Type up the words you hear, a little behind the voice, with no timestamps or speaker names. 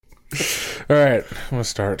All right, I'm gonna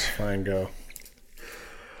start. Fine, go.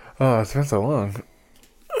 Oh, it's been so long.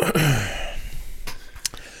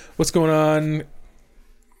 What's going on?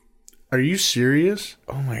 Are you serious?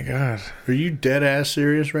 Oh my god. Are you dead ass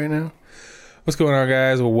serious right now? What's going on,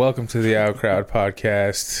 guys? Well, welcome to the Out Crowd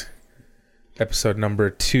Podcast, episode number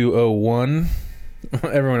 201.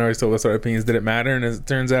 Everyone always told us our opinions didn't matter, and as it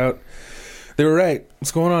turns out, they were right.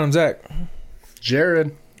 What's going on? I'm Zach.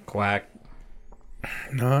 Jared. Quack.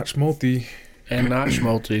 Not Schmulty. And not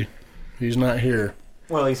Schmulty. He's not here.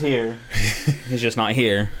 Well, he's here. He's just not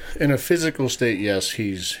here. In a physical state, yes,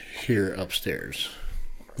 he's here upstairs.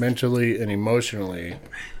 Mentally and emotionally,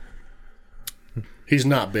 he's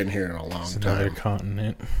not been here in a long time. Another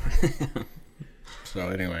continent. So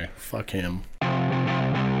anyway, fuck him.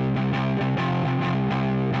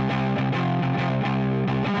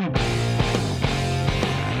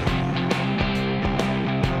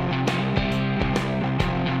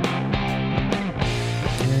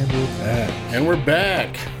 And we're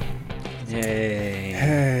back. Yay.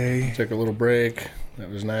 Hey. Took a little break. That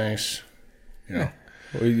was nice. You know,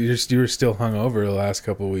 Well, you were still hungover the last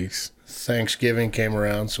couple of weeks. Thanksgiving came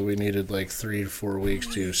around, so we needed like 3 to 4 weeks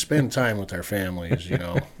to spend time with our families, you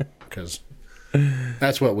know, because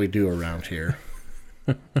that's what we do around here.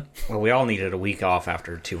 Well, we all needed a week off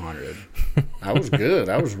after 200. I was good.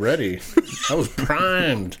 I was ready. I was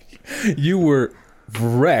primed. You were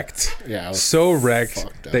wrecked. Yeah, I was so wrecked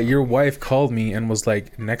fucked up. that your wife called me and was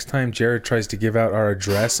like, next time Jared tries to give out our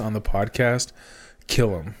address on the podcast,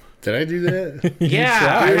 kill him. Did I do that?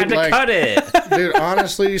 Yeah, I had to cut it. Dude,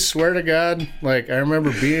 honestly, swear to God, like, I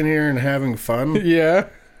remember being here and having fun. Yeah.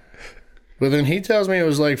 But then he tells me it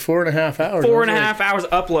was like 4.5 hours. 4.5 hours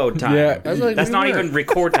upload time. Yeah. I was like, That's not even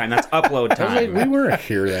record time. That's upload I was like, time. we weren't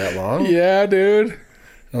here that long. Yeah, dude.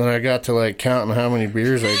 And then I got to like counting how many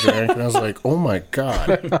beers I drank, and I was like, oh my God.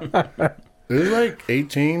 It was like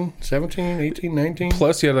 18, 17, 18, 19.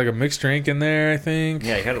 Plus, you had like a mixed drink in there, I think.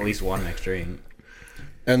 Yeah, you had at least one next drink.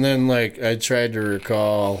 And then like I tried to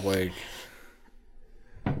recall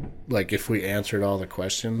like if we answered all the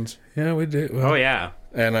questions. Yeah, we did. Well, Oh, yeah.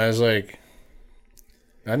 And I was like,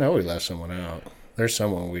 I know we left someone out. There's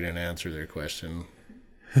someone we didn't answer their question.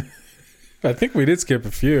 I think we did skip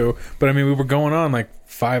a few, but I mean, we were going on like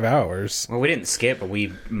 5 hours. Well, we didn't skip, but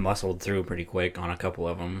we muscled through pretty quick on a couple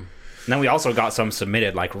of them. And then we also got some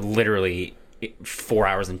submitted, like, literally 4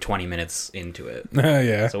 hours and 20 minutes into it.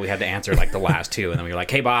 Yeah. So we had to answer, like, the last two, and then we were like,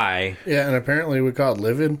 hey, bye. Yeah, and apparently we called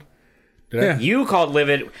Livid. Yeah. You called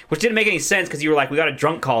Livid, which didn't make any sense because you were like, we got to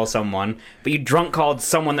drunk call someone, but you drunk called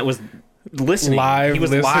someone that was listening. Live he was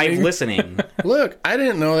listening? live listening. Look, I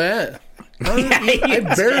didn't know that. I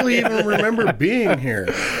barely even remember being here.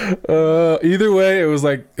 Either way, it was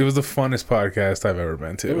the funnest podcast I've ever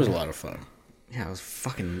been to. It was a lot of fun. Yeah, it was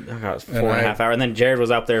fucking. Oh God, it was 4.5 hours, and then Jared was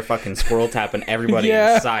up there fucking squirrel tapping everybody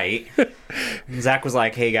in sight. And Zach was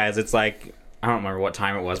like, "Hey guys, it's like I don't remember what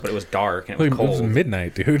time it was, but it was dark and it was It was cold."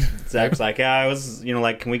 midnight, dude. Zach was like, "Yeah, I was,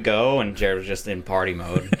 like, can we go?" And Jared was just in party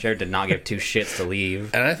mode. Jared did not give two shits to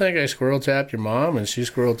leave. And I think I squirrel tapped your mom, and she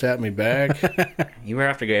squirrel tapped me back. You were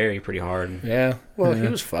after Gary pretty hard. Yeah. Well, he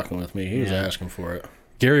was fucking with me. He was asking for it.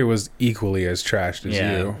 Gary was equally as trashed as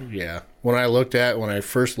you. Yeah. When I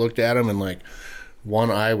first looked at him, and like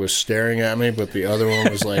one eye was staring at me, but the other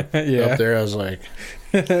one was like up there, I was like,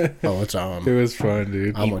 oh, it's on. It was fun,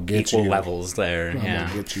 dude. I'm gonna get Equal you. levels there. I'm Yeah.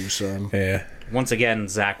 gonna get you, son. Yeah. Once again,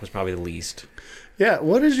 Zach was probably the least. Yeah.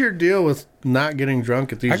 What is your deal with not getting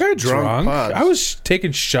drunk at these? I got drunk. pods? I was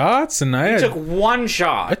taking shots, and I took one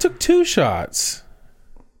shot. I took 2 shots.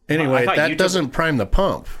 Anyway, I thought you that took- doesn't prime the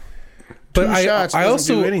pump. But 2 shots I doesn't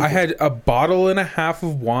also do anything. I had a bottle and a half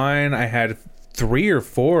of wine. I had 3 or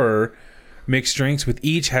 4 mixed drinks, with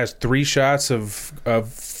each has 3 shots of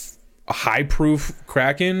high proof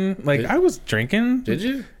Kraken. Like, I was drinking. Did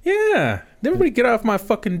you? Yeah. Everybody get off my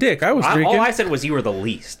fucking dick. I was drinking. All I said was you were the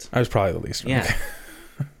least. I was probably the least. Yeah.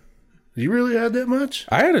 You really had that much?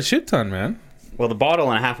 I had a shit ton, man. Well, the bottle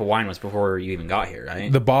and a half of wine was before you even got here,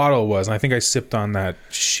 right? The bottle was, and I think I sipped on that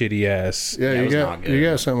shitty ass Yeah, it you was got not good. you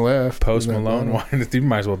got something left. Post in that Malone bottle. wine. You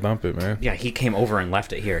might as well dump it, man. Yeah, he came over and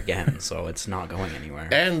left it here again, so it's not going anywhere.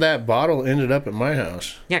 And that bottle ended up at my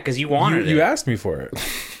house. Yeah, because you wanted You it. asked me for it.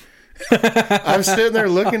 I'm sitting there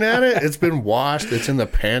looking at it. It's been washed. It's in the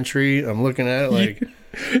pantry. I'm looking at it like,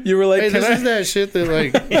 You were like, hey, can this I? is that shit that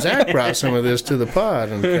like Zach brought some of this to the pod,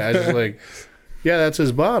 and the guy's just like, yeah, that's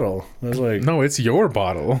his bottle. I was like, No, it's your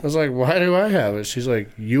bottle. I was like, why do I have it? She's like,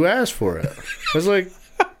 you asked for it. I was like,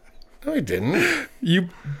 no, I didn't. You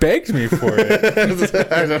begged me for it.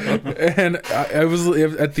 I don't know. And I was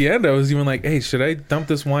at the end. I was even like, "Hey, should I dump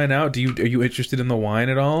this wine out? Are you interested in the wine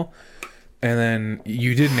at all?" And then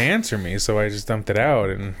you didn't answer me, so I just dumped it out,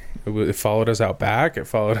 and it followed us out back. It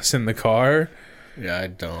followed us in the car. Yeah, I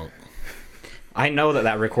don't. I know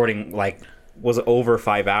that recording was over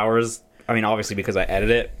 5 hours. I mean, obviously because I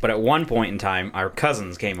edited it, but at one point in time, our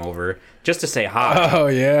cousins came over just to say hi. Oh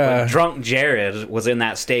yeah. But drunk Jared was in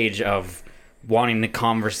that stage of wanting to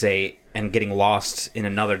conversate and getting lost in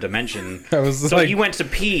another dimension. So he went to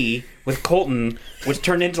pee with Colton, which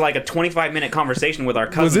turned into like a 25-minute conversation with our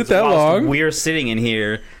cousins. Was it that long? We're sitting in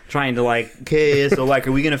here trying to okay, so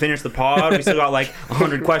are we going to finish the pod? We still got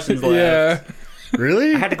 100 questions left. Yeah.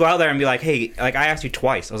 Really? I had to go out there and be like, hey, I asked you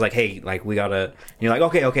twice. I was like, hey, we gotta... And you're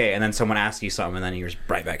like, okay. And then someone asked you something, and then you were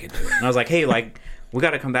right back into it. And I was like, hey, we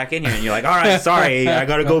gotta come back in here. And you're like, all right, sorry, I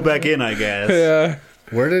gotta go back in, I guess. Yeah.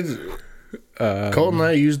 Where did Colton and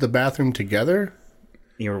I use the bathroom together?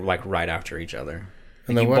 You were right after each other.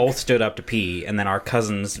 And you both stood up to pee, and then our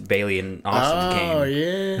cousins, Bailey and Austin, came. Oh,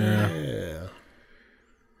 yeah.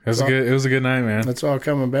 It was a good night, man. That's all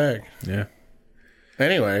coming back. Yeah.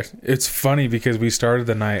 Anyway, it's funny because we started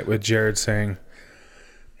the night with Jared saying,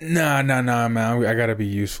 nah, man, I gotta be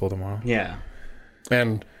useful tomorrow. Yeah.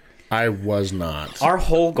 And I was not. Our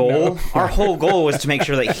whole goal was to make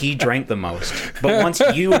sure that he drank the most. But once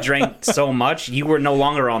you drank so much, you were no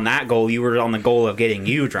longer on that goal. You were on the goal of getting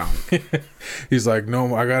you drunk. He's like,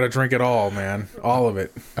 no, I gotta drink it all, man. All of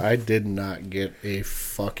it. I did not get a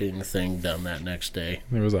fucking thing done that next day.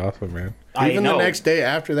 It was awesome, man. Even the next day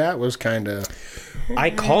after that was kind of...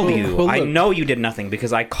 I called you. I know you did nothing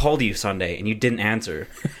because I called you Sunday and you didn't answer.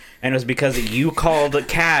 And it was because you called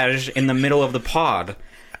Cash in the middle of the pod.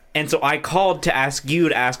 And so I called to ask you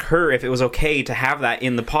to ask her if it was okay to have that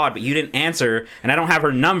in the pod, but you didn't answer, and I don't have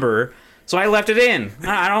her number, so I left it in.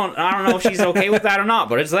 I don't know if she's okay with that or not,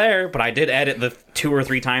 but it's there. But I did edit the 2 or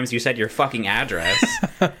 3 times you said your fucking address.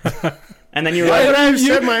 And then you were like,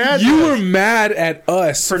 you were mad at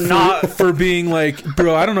us for being like,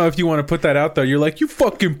 bro, I don't know if you want to put that out there. You're like, you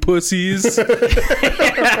fucking pussies. You're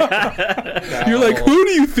like, who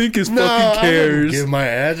do you think fucking cares? Give my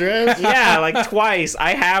address? Yeah, twice.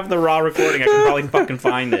 I have the raw recording. I can probably fucking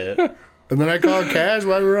find it. And then I called Cash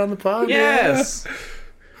while we were on the podcast. Yes.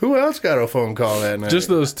 Who else got a phone call that night? Just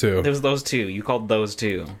those 2. It was those 2. You called those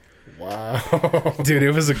 2. Wow. Dude,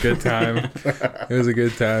 it was a good time. It was a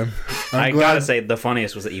good time. I gotta say, the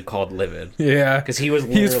funniest was that you called Livid. Yeah. Because he was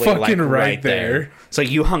literally fucking right there. So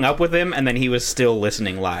you hung up with him, and then he was still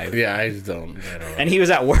listening live. Yeah, I don't know. And he was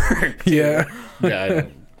at work. Yeah. Yeah, I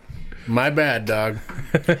don't. My bad, dog.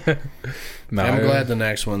 I'm glad the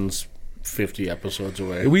next one's 50 episodes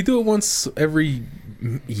away. We do it once every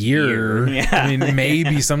year. Yeah. I mean,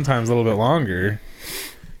 maybe sometimes a little bit longer.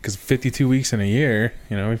 Because 52 weeks in a year,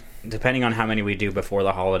 Depending on how many we do before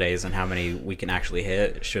the holidays and how many we can actually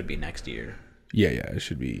hit, it should be next year. Yeah, it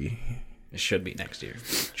should be. It should be next year.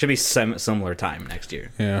 It should be similar time next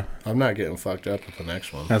year. Yeah. I'm not getting fucked up with the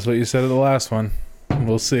next one. That's what you said at the last one.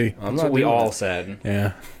 We'll see. That's what we all said.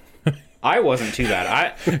 Yeah. I wasn't too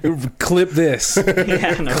bad. Clip this.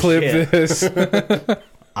 Yeah, no Clip shit. this.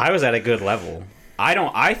 I was at a good level.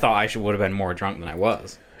 I thought I would have been more drunk than I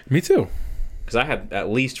was. Me too. Because I had at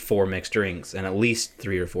least 4 mixed drinks and at least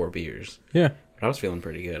 3 or 4 beers. Yeah. But I was feeling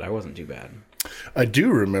pretty good. I wasn't too bad. I do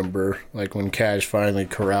remember, when Cash finally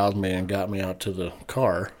corralled me and got me out to the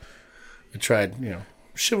car. I tried,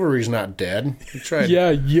 chivalry's not dead. I tried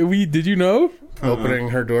did you know? Opening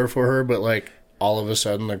her door for her, but, all of a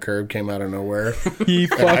sudden the curb came out of nowhere. I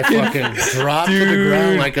fucking dropped to the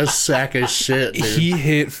ground like a sack of shit, dude. He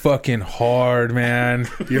hit fucking hard, man.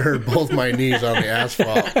 You heard both my knees on the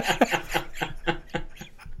asphalt.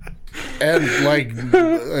 And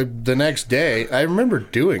the next day, I remember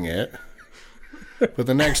doing it, but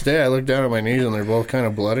the next day I looked down at my knees and they're both kind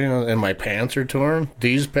of bloody, and my pants are torn.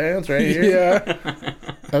 These pants right here. Yeah.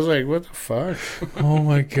 I was like, what the fuck? Oh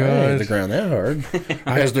my I god. hit the ground that hard.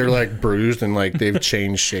 As they're bruised and they've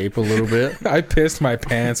changed shape a little bit. I pissed my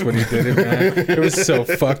pants when he did it, man. It was so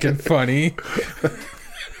fucking funny.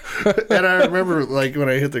 And I remember when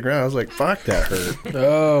I hit the ground, I was like, fuck, that hurt.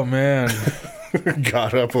 Oh man.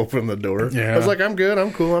 Got up, opened the door. Yeah. I was like, I'm good,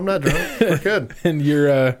 I'm cool, I'm not drunk. We're good. And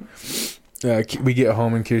we get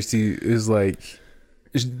home and Kirsty is like,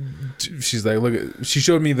 she's like, look, she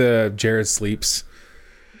showed me the Jared sleeps.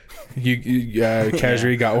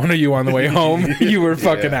 Casually got one of you on the way home. You were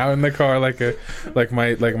fucking out in the car like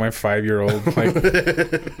my 5-year-old,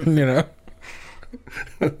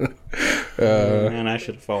 Man, I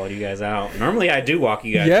should have followed you guys out. Normally I do walk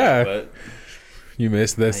you guys out, but you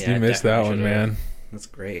missed this. Yeah, you missed that one, man. That's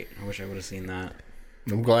great. I wish I would have seen that.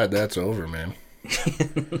 I'm glad that's over, man.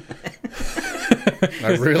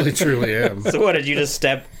 I really, truly am. So what, did you just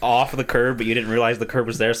step off the curb, but you didn't realize the curb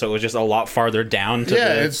was there, so it was just a lot farther down to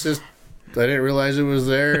It's just, I didn't realize it was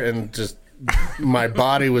there, and just, my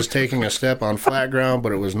body was taking a step on flat ground,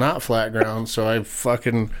 but it was not flat ground, so I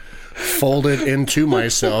fucking folded into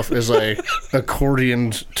myself as I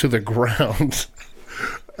accordioned to the ground.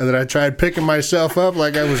 And then I tried picking myself up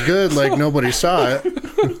like I was good, like nobody saw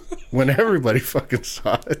it, when everybody fucking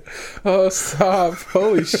saw it. Oh, stop.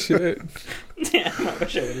 Holy shit. Damn, I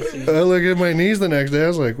wish I would have seen. I look at my knees the next day, I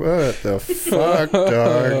was like, what the fuck,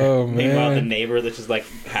 dog? Oh, Meanwhile, the man. neighbor that just like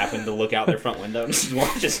happened to look out their front window and just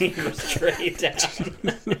watches me go straight down.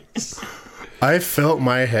 I felt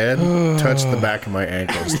my head touch the back of my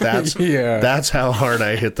ankles. That's how hard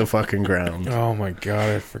I hit the fucking ground. Oh, my God.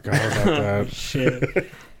 I forgot about that. Shit.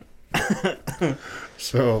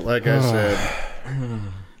 So, like I said,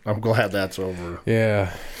 I'm glad that's over.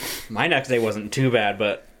 Yeah. My next day wasn't too bad,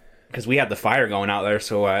 but because we had the fire going out there,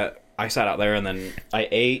 so I sat out there and then I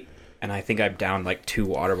ate, and I think I downed like 2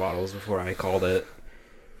 water bottles before I called it.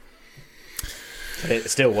 But it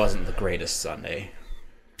still wasn't the greatest Sunday.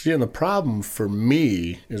 See, and the problem for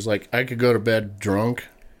me is, like, I could go to bed drunk,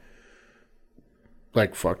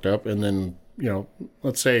 like, fucked up, and then,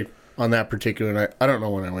 let's say on that particular night, I don't know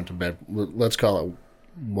when I went to bed, let's call it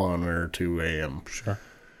 1 or 2 a.m. Sure.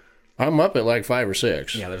 I'm up at like 5 or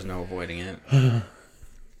 6. Yeah, there's no avoiding it.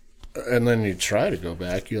 And then you try to go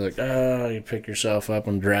back. You're like, you pick yourself up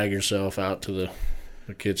and drag yourself out to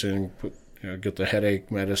the kitchen, get the headache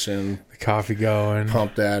medicine, The coffee going.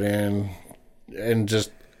 pump that in, and just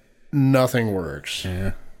nothing works.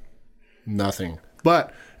 Yeah. Nothing.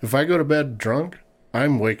 But if I go to bed drunk,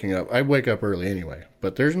 I'm waking up. I wake up early anyway,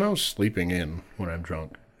 but there's no sleeping in when I'm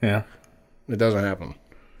drunk. Yeah. It doesn't happen.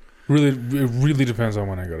 It really depends on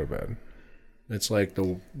when I go to bed. It's like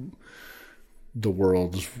the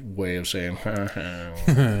world's way of saying,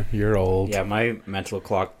 You're old. Yeah, my mental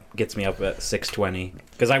clock gets me up at 6:20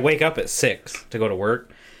 because I wake up at 6 to go to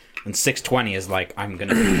work, and 6:20 is like I'm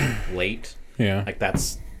gonna be late. Yeah. Like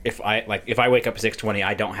that's if I wake up at 6:20,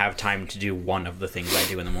 I don't have time to do one of the things I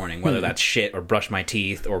do in the morning, whether that's shit or brush my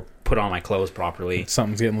teeth or put on my clothes properly.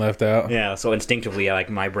 Something's getting left out. Yeah, so instinctively, like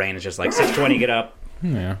my brain is just like 6:20, get up.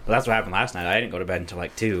 Yeah. But that's what happened last night. I didn't go to bed until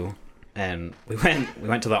like 2, and we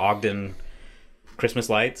went to the Ogden Christmas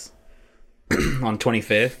lights on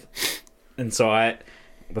 25th, and so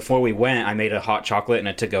before we went, I made a hot chocolate and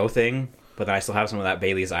a to-go thing, but then I still have some of that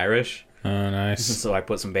Bailey's Irish. Oh, nice. So I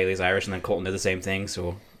put some Bailey's Irish, and then Colton did the same thing,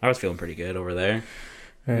 so I was feeling pretty good over there.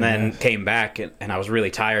 And then came back, and I was really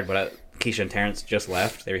tired, but Keisha and Terrence just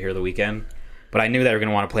left. They were here the weekend. But I knew they were going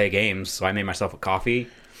to want to play games, so I made myself a coffee.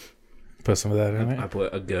 Put some of that in I it.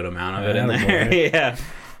 put a good amount of it in there. Yeah.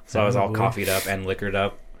 So I was all coffeed up and liquored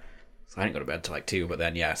up. So I didn't go to bed till like 2, but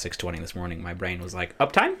then, 6:20 this morning, my brain was like,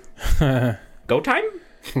 up time? Go time?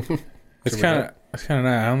 It's kind of nice.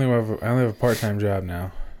 I only have a part-time job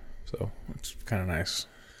now, so it's kind of nice.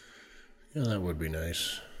 yeah, that would be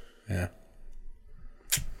nice. Yeah.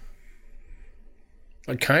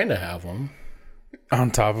 I kind of have one.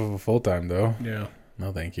 On top of a full-time, though. Yeah,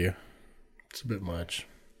 No, thank you. it's a bit much.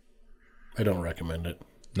 I don't recommend it.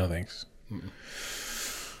 No, thanks.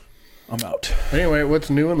 I'm out. Anyway, what's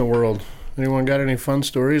new in the world? Anyone got any fun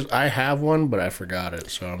stories? I have one, but I forgot it,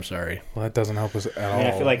 so I'm sorry. Well, that doesn't help us at all.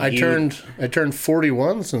 I feel like I turned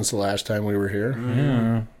 41 since the last time we were here.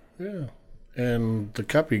 Yeah. Yeah. And the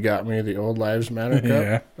cup you got me, the Old Lives Matter cup,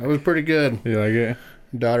 Yeah. that was pretty good. You like it?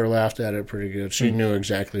 Daughter laughed at it pretty good. She knew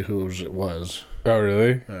exactly whose it was. Oh,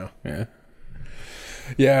 really? Yeah. Yeah.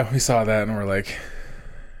 Yeah, we saw that and we're like,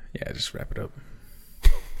 yeah, just wrap it up.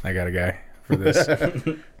 I got a guy for this.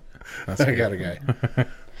 I got a guy.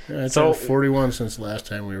 Yeah, I turned 41 since the last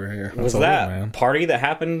time we were here. was old, that man. party that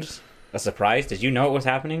happened a surprise? Did you know it was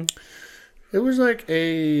happening? It was like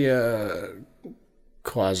a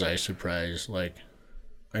quasi-surprise. Like,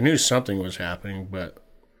 I knew something was happening,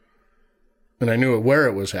 and I knew where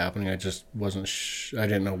it was happening. I just wasn't I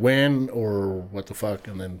didn't know when or what the fuck.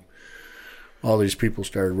 And then all these people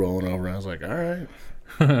started rolling over. And I was like, all right.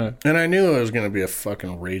 And I knew it was going to be a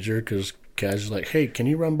fucking rager because Kaz was like, hey, can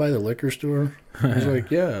you run by the liquor store? I was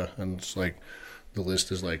like, yeah. And it's like, the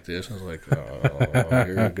list is like this. I was like, oh,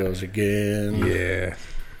 here it goes again. Yeah.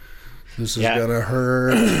 This is going to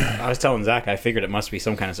hurt. I was telling Zach I figured it must be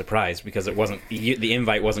some kind of surprise because it wasn't the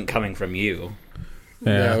invite wasn't coming from you.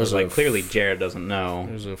 Yeah. it It was like a clearly Jared doesn't It know.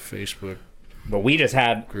 was a Facebook But we just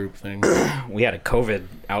had group thing. we had a COVID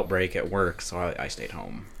outbreak at work, so I stayed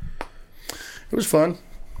home. It was fun.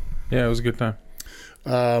 Yeah, it was a good time.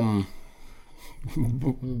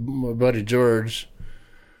 My buddy George,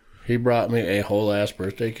 he brought me a whole ass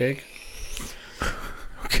birthday cake.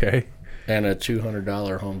 Okay. And a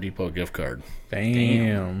 $200 Home Depot gift card.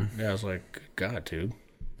 Damn. Yeah, I was like, God, dude,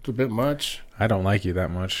 it's a bit much. I don't like you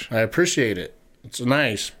that much. I appreciate it. It's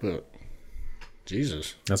nice, but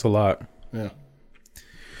Jesus. That's a lot. Yeah.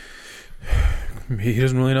 He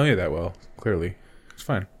doesn't really know you that well, clearly. It's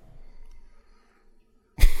fine.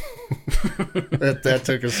 That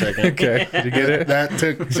took a second. Okay. Did you get it? That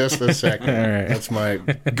took just a second. All right. That's my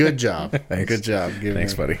good job. Thanks. Good job.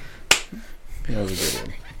 Thanks, buddy. That was a good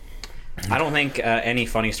one. I don't think any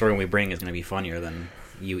funny story we bring is going to be funnier than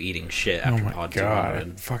you eating shit after Oh my Pod god.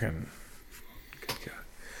 200. Fucking.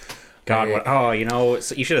 God, what? Oh, you know,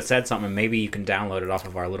 so you should have said something. Maybe you can download it off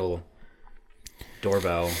of our little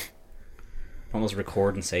doorbell. Almost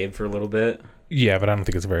record and save for a little bit. Yeah, but I don't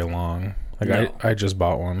think it's very long. Like, No. I just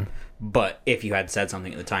bought one. But if you had said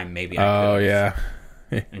something at the time, maybe I could. Oh, yeah.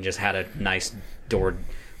 And just had a nice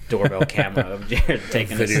doorbell camera of Jared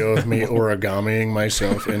taking Video of me origamiing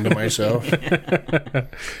myself into myself.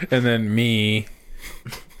 And then me,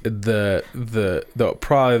 the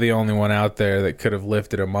probably the only one out there that could have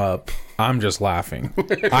lifted him up. I'm just laughing.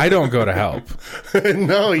 I don't go to help.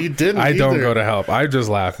 No, you didn't. I don't either. go to help. I'm just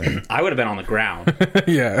laughing. I would have been on the ground.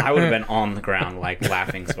 Yeah. I would have been on the ground, like,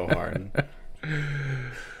 laughing so hard.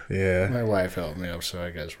 Yeah. My wife helped me up, so I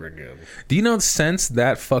guess we're good. Do you know, since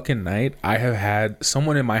that fucking night, I have had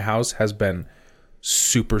someone in my house has been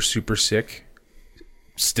super, super sick.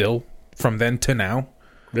 Still, from then to now.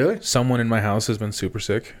 Really? Someone in my house has been super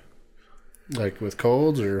sick. Like with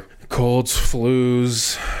colds or? Colds,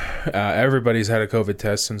 flus. Everybody's had a COVID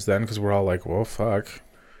test since then because we're all like, well, fuck.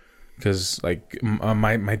 Because like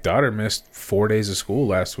my daughter missed 4 days of school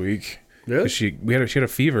last week. Really? She had a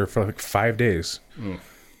fever for like 5 days.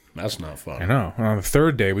 That's not fun. I know. On the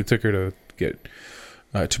third day, we took her to get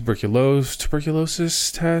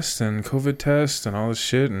tuberculosis test and COVID test and all this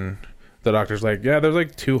shit, and the doctor's like, yeah, there's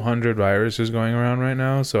like 200 viruses going around right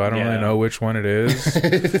now, so I don't really know which one it is.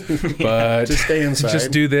 But just stay inside.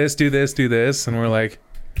 Just do this, do this, do this, and we're like,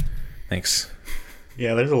 thanks.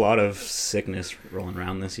 Yeah, there's a lot of sickness rolling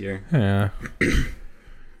around this year. Yeah.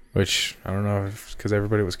 Which I don't know if because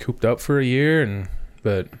everybody was cooped up for a year,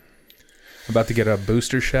 but I'm about to get a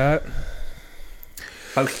booster shot.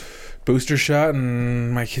 Booster shot,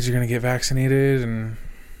 and my kids are gonna get vaccinated, and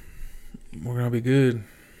we're gonna be good.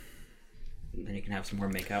 Then you can have some more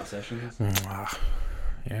makeout sessions.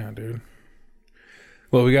 Yeah, dude.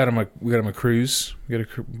 Well, we got him a cruise. We're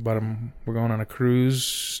going on a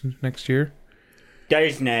cruise next year.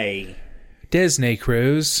 Disney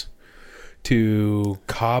cruise to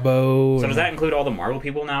Cabo. So does that include all the Marvel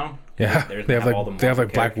people now? Yeah, they have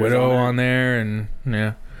like Black Widow on there, and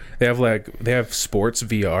yeah, they have sports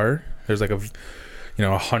VR. There's like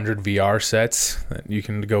 100 VR sets that you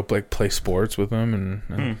can go play sports with them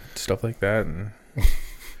and stuff like that, and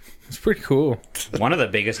it's pretty cool. One of the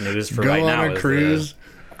biggest news for Go right on now a is cruise.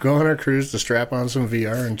 Go on a cruise to strap on some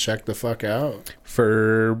VR and check the fuck out.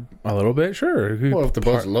 For a little bit, sure. Well, if the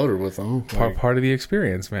boat's loaded with them. Part of the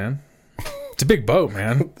experience, man. It's a big boat,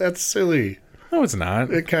 man. That's silly. No, it's not.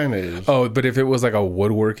 It kind of is. Oh, but if it was like a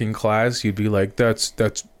woodworking class, you'd be like, that's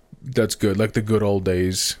good, like the good old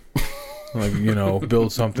days. Like,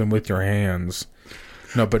 build something with your hands.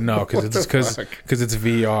 No, because it's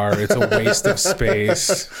VR. It's a waste of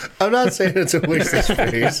space. I'm not saying it's a waste of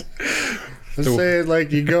space. I'm saying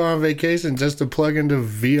like you go on vacation just to plug into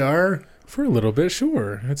VR. For a little bit,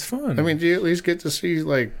 sure. It's fun. I mean, do you at least get to see,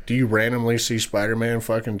 do you randomly see Spider-Man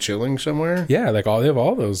fucking chilling somewhere? Yeah, they have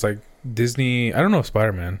all those, like, Disney, I don't know if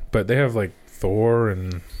Spider-Man, but they have, like, Thor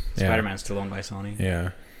and... Yeah. Spider-Man's still owned by Sony.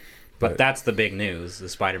 Yeah. But that's the big news, the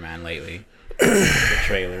Spider-Man lately. The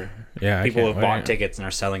trailer. Yeah. People have bought tickets and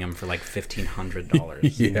are selling them for, like,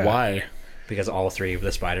 $1,500. Yeah. Why? Because all three of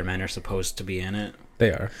the Spider-Men are supposed to be in it.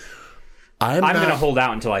 They are. I'm going to hold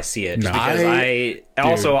out until I see it. Just because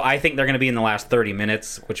I think they're going to be in the last 30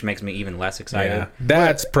 minutes, which makes me even less excited. Yeah,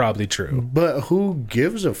 that's probably true. But who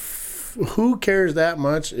gives who cares that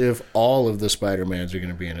much if all of the Spider-Mans are going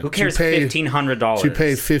to be in it? Who cares $1,500? You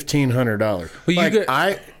pay $1,500.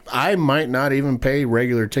 Well, I might not even pay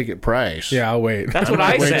regular ticket price. Yeah, I'll wait. That's what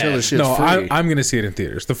I wait said. till the shit's No, free. I'm going to see it in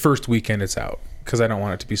theaters. The first weekend it's out because I don't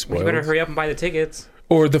want it to be spoiled. You better hurry up and buy the tickets.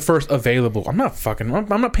 Or the first available. I'm not paying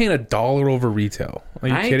 $1 over retail. Are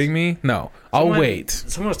you kidding me? No. I'll wait.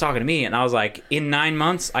 Someone was talking to me, and I was like, in 9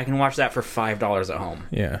 months, I can watch that for $5 at home.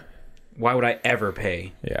 Yeah. Why would I ever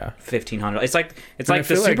pay $1,500? It's like the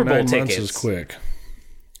feel Super Bowl 9 tickets. months is quick.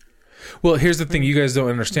 Well, here's the thing you guys don't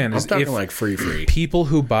understand. I'm Is talking if like free. people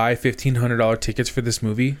who buy $1,500 tickets for this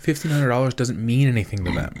movie, $1,500 doesn't mean anything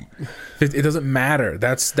to them. It doesn't matter.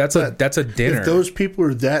 That's a dinner. If those people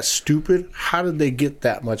are that stupid, how did they get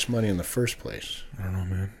that much money in the first place? I don't know,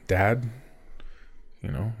 man. Dad,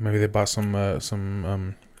 maybe they bought some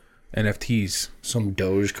NFTs, some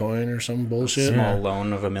Dogecoin or some bullshit. Small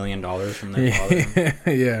loan of $1 million from their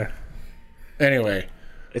father. Yeah. Anyway,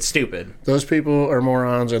 it's stupid. Those people are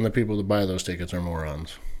morons, and the people that buy those tickets are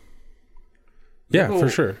morons. Yeah, for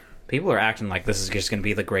sure. People are acting like this is just going to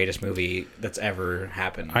be the greatest movie that's ever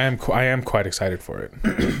happened. I am quite excited for it.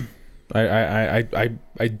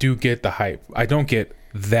 I do get the hype. I don't get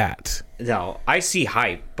that. No, I see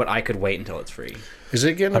hype, but I could wait until it's free. Is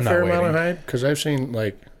it getting a fair amount of hype? Because I've seen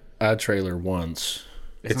a trailer once.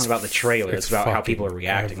 It's not about the trailer. It's about how people are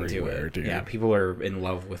reacting to it. Dude. Yeah, people are in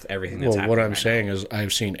love with everything that's happening. What I'm saying is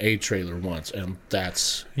I've seen a trailer once, and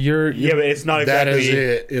that's... but it's not exactly... That is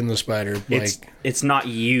it in the Spider. It's not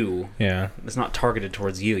you. Yeah. It's not targeted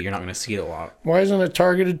towards you. You're not going to see it a lot. Why isn't it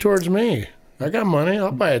targeted towards me? I got money.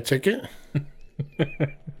 I'll buy a ticket.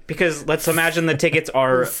 Because let's imagine the tickets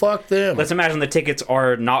are... Well, fuck them. Let's imagine the tickets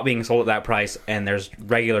are not being sold at that price, and there's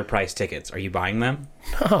regular price tickets. Are you buying them?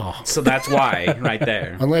 No. So that's why, right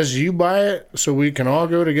there. Unless you buy it so we can all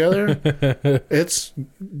go together. It's...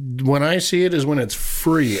 When I see it is when it's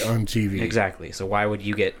free on TV. Exactly. So why would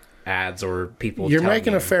you get ads or people You're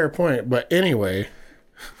making a fair point, but anyway...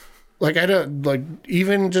 I don't...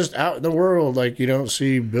 even just out in the world, you don't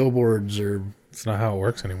see billboards or... It's not how it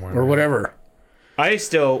works anymore. Or whatever. I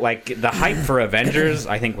still the hype for Avengers.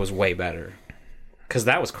 I think was way better because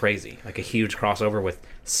that was crazy, a huge crossover with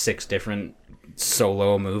 6 different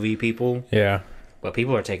solo movie people. Yeah, but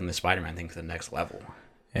people are taking the Spider-Man thing to the next level.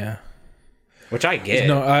 Yeah, which I get.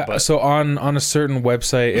 No, so on a certain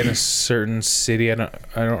website in a certain city, I don't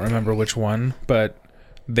remember which one, but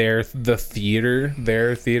their theater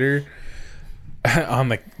on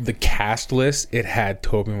the cast list, it had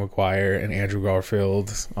Tobey Maguire and Andrew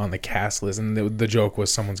Garfield on the cast list, and the joke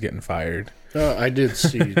was someone's getting fired. I did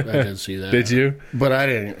see that. Did you? But I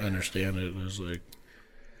didn't understand it. It was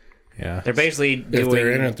yeah, they're basically doing, if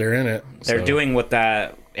they're in it, they're in it. They're doing what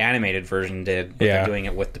that animated version did, but yeah. They're doing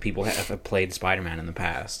it with the people who have played Spider-Man in the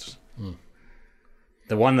past.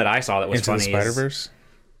 The one that I saw that was Into funny the Spider-Verse?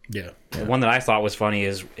 Yeah. The one that I thought was funny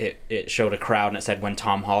is it showed a crowd and it said when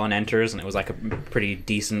Tom Holland enters, and it was a pretty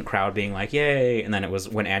decent crowd being like, yay, and then it was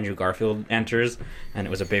when Andrew Garfield enters, and it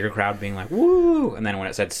was a bigger crowd being like, woo, and then when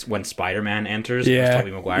it said when Spider-Man enters, it was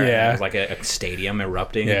Tobey Maguire, and it was a stadium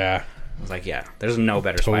erupting. Yeah. I was like, yeah, there's no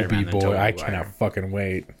better Spider-Man than Tobey Maguire. I cannot fucking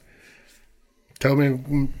wait. Tobey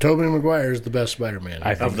Maguire is the best Spider-Man.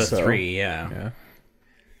 I think of the so. 3, yeah.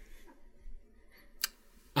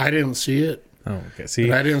 I didn't see it. Oh, okay.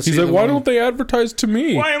 See, I didn't see he's like, why don't they advertise to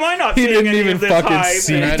me? Why am I not He seeing didn't any even of this fucking hype?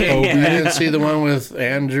 see I Toby. didn't see the one with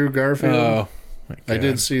Andrew Garfield. Oh, I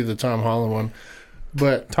did see the Tom Holland one,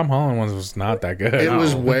 but Tom Holland one was not that good. it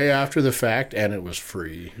was way after the fact, and it was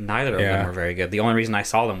free. Neither of them were very good. The only reason I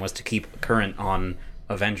saw them was to keep current on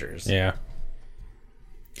Avengers. Yeah.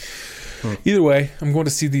 Either way, I'm going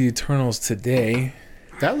to see the Eternals today.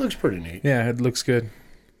 That looks pretty neat. Yeah, it looks good.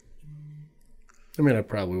 I mean, I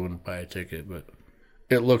probably wouldn't buy a ticket, but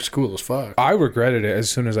it looks cool as fuck. I regretted it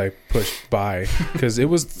as soon as I pushed buy because it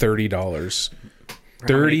was $30.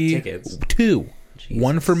 How many tickets? 32. Jesus.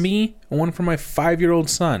 One for me and one for my 5-year-old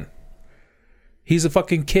son. He's a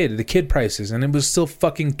fucking kid. The kid prices, and it was still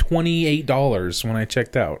fucking $28 when I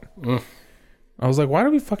checked out. I was like, why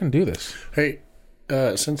do we fucking do this? Hey,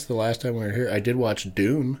 since the last time we were here, I did watch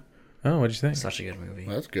Dune. Oh, what'd you think? Such a good movie.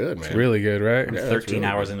 Well, that's good, man. It's really good, right? I'm Yeah, 13 really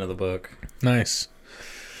hours good. into the book. Nice.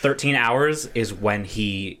 13 hours is when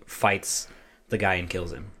he fights the guy and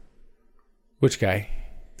kills him. Which guy?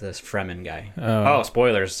 This Fremen guy. Oh,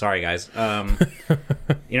 spoilers. Sorry, guys. When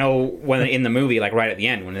in the movie, right at the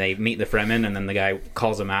end, when they meet the Fremen and then the guy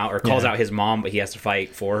calls him out, or calls out his mom, but he has to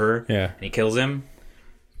fight for her. Yeah. And he kills him.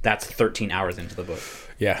 That's 13 hours into the book.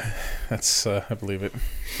 Yeah, that's I believe it.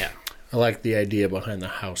 Yeah. I like the idea behind the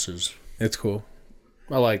houses. It's cool.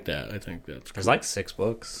 I like that. I think that's cool. There's 6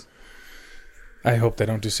 books. I hope they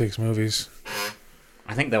don't do 6 movies.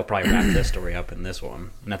 I think they'll probably wrap this story up in this one.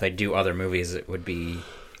 And if they do other movies, it would be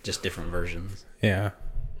just different versions. Yeah.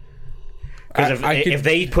 Because if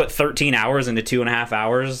they put 13 hours into 2.5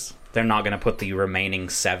 hours, they're not going to put the remaining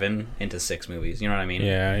 7 into 6 movies. You know what I mean?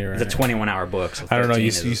 Yeah, you're right. It's a 21-hour book. So I don't know.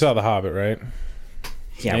 You 13 saw The Hobbit, right?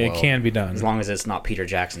 Yeah, it can be done. As long as it's not Peter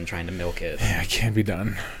Jackson trying to milk it. Yeah, it can be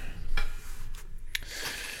done.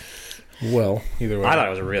 Well, Either way. I thought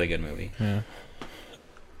it was a really good movie. Yeah.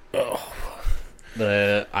 oh,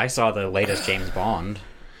 I saw the latest James Bond.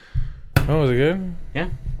 Oh, was it good? Yeah.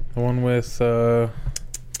 The one with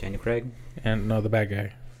Daniel Craig. and no, the bad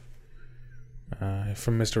guy.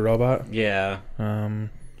 From Mr. Robot. Yeah.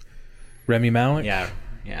 Remy Malek. Yeah.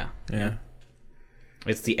 Yeah.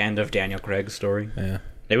 It's the end of Daniel Craig's story. Yeah.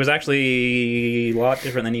 It was actually a lot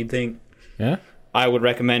different than you'd think. Yeah. I would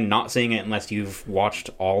recommend not seeing it unless you've watched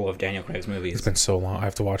all of Daniel Craig's movies. It's been so long. I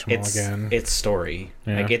have to watch them all again. It's story.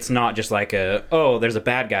 Yeah. Like, it's not just like there's a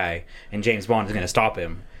bad guy and James Bond is going to stop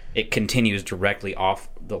him. It continues directly off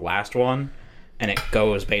the last one, and it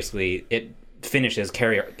goes basically. It finishes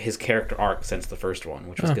his character arc since the first one,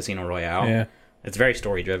 which was Casino Royale. Yeah. It's very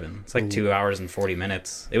story driven. It's like 2 hours and 40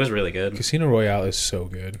 minutes. It was really good. Casino Royale is so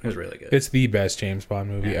good. It was really good. It's the best James Bond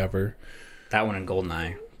movie ever. That one and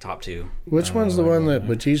GoldenEye, top two. Which one's the one that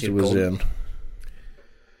Batista Dude, was in?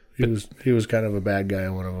 He was kind of a bad guy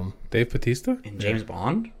in one of them. Dave Bautista? And James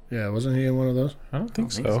Bond? Yeah, wasn't he in one of those? I don't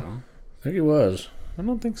think so. I think he was. I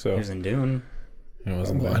don't think so. He was in Dune. It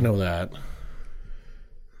wasn't Well, I know that.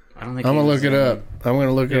 I don't think I'm going to look it up. I'm going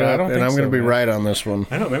to look it I up, don't and think I'm going to so, be man. right on this one.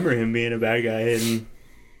 I don't remember him being a bad guy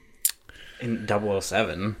in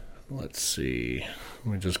 007. Let's see.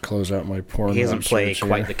 Let me just close out my porn. He doesn't play search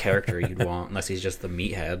quite here. the character you'd want unless he's just the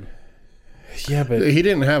meathead. Yeah, but He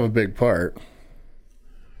didn't have a big part.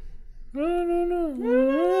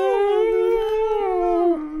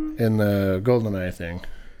 In the GoldenEye thing.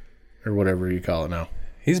 Or whatever you call it now.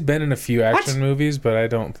 he's been in a few action movies, but I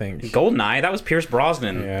don't think. GoldenEye, that was Pierce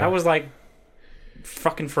Brosnan. Yeah. That was like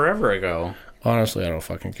fucking forever ago. Honestly, I don't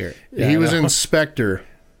fucking care. Yeah, he I was know. Inspector.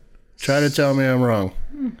 Try to tell me I'm wrong.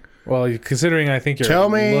 Well, considering I think you're Tell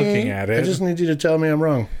me. looking at it, I just need you to tell me I'm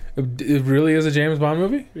wrong. it really is a James Bond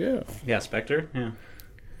movie? Yeah. Yeah, Spectre. Yeah.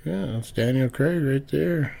 Yeah, it's Daniel Craig right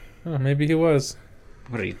there. Oh, maybe he was.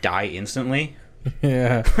 What, did he die instantly?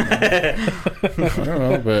 Yeah, I don't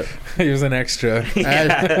know, but he was an extra.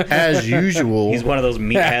 as usual, He's one of those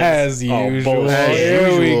meatheads. As Oh, usual. bullshit. as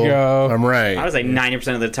Here we usual, go. I'm I right. was like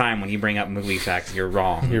 90% of the time when you bring up movie facts, you're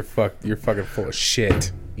wrong. You're fucking full of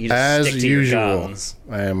shit. You just As stick to your usual, guns.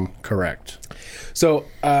 I am correct. So,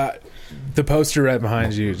 the poster right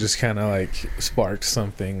behind you just kind of like sparked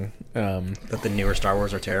something. That the newer Star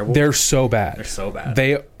Wars are terrible. They're so bad. They're so bad.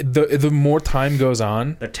 The more time goes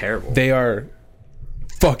on, They're terrible. they are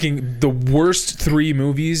fucking the worst 3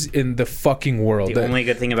 movies in the fucking world. The only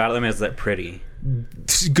good thing about them is they're pretty.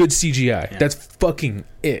 Good CGI. That's fucking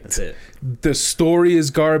it. That's it. The story is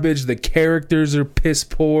garbage. The characters are piss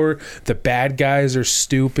poor. The bad guys are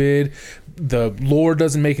stupid. The lore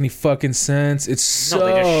doesn't make any fucking sense. It's so No,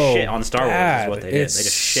 they just shit on Star Wars is bad. what they did. It's They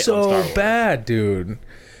just shit so on Star Wars. bad, dude.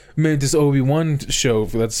 I mean, this Obi-Wan show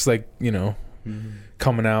that's like,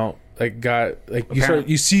 coming out, like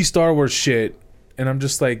you see Star Wars shit, and I'm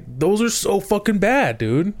just like, those are so fucking bad,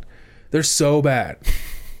 dude. They're so bad.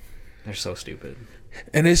 They're so stupid.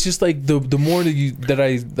 And it's just like the more that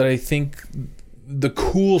I think the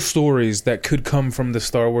cool stories that could come from the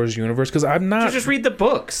Star Wars universe, because Just read the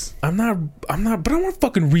books. I'm not, but I don't want to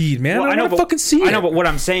fucking read, man. Well, I want to fucking see it. I know, but what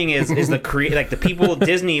I'm saying is the people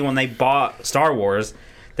Disney, when they bought Star Wars,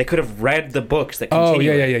 they could have read the books that continue.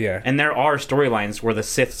 Oh, yeah. And there are storylines where the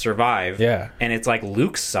Sith survive. Yeah. And it's like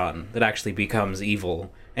Luke's son that actually becomes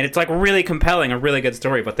evil. And it's like really compelling, a really good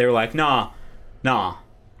story, but they were like, nah.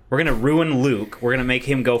 We're going to ruin Luke. We're going to make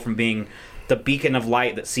him go from being the beacon of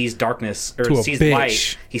light that sees darkness, or To a sees bitch.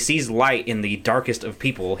 light. He sees light in the darkest of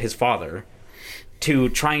people, his father, to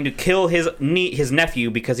trying to kill his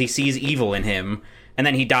nephew because he sees evil in him, and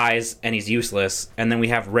then he dies and he's useless. And then we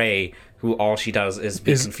have Rey, who all she does is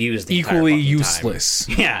be confused the entire equally fucking time. useless.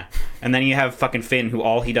 Yeah. And then you have fucking Finn, who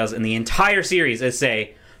all he does in the entire series is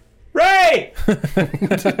say, Rey!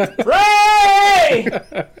 Rey!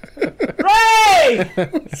 Rey!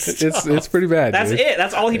 It's pretty bad. That's dude. it.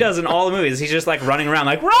 That's all he does in all the movies. He's just like running around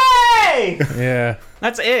like, Rey! Yeah,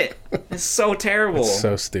 That's it. It's so terrible.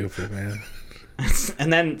 so stupid, man.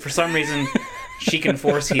 And then for some reason, she can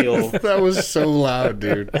force heal. That was so loud,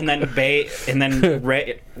 dude. And then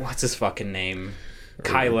Rey, what's his fucking name?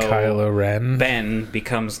 Kylo Ren. Ben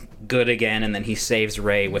becomes good again, and then he saves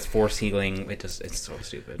Rey with force healing. It's so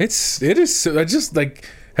stupid. It is. So, I just like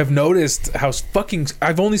have noticed how fucking.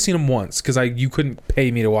 I've only seen him once because you couldn't pay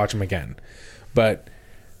me to watch him again, but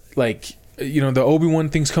like the Obi-Wan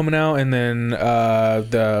thing's coming out, and then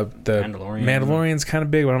the Mandalorian's kind of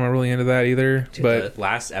big, but I'm not really into that either. Dude, but the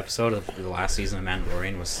last episode of the last season of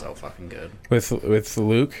Mandalorian was so fucking good. with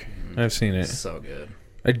Luke, I've seen it. So good.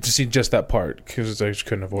 I just see just that part because I just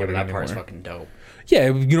couldn't avoid it That anymore. part's fucking dope. Yeah,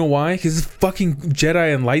 you know why? Because it's fucking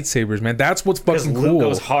Jedi and lightsabers, man. That's what's fucking cool. Luke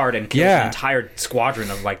goes hard and kills an entire squadron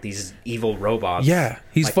of like these evil robots. Yeah,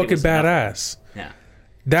 he's like, fucking badass. Nothing. Yeah.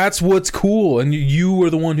 That's what's cool. And you were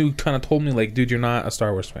the one who kind of told me, like, dude, you're not a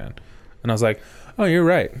Star Wars fan. And I was like, oh, you're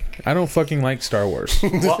right. I don't fucking like Star Wars.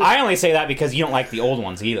 Well, I only say that because you don't like the old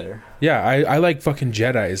ones either. Yeah, I like fucking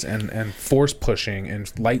Jedis and force pushing and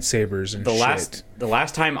lightsabers and shit. The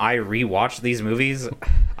last time I rewatched these movies,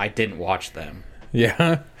 I didn't watch them.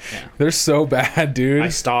 Yeah? They're so bad, dude. I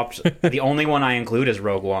stopped. The only one I include is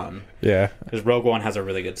Rogue One. Yeah. Because Rogue One has a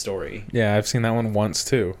really good story. Yeah, I've seen that one once,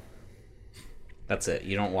 too. That's it.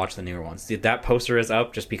 You don't watch the newer ones. Dude, that poster is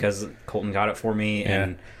up just because Colton got it for me,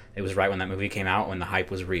 and it was right when that movie came out, when the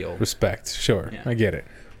hype was real. Respect, sure. Yeah. I get it.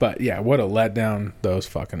 But, yeah, what a letdown those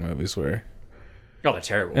fucking movies were. Oh, they're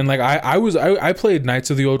terrible. And, like, I played Knights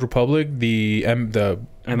of the Old Republic, the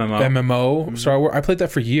MMO Star Wars. I played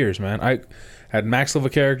that for years, man. I had max level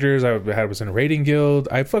characters. I was in a raiding guild.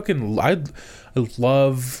 I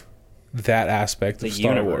love that aspect of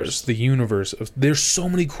Star Wars. The universe. There's so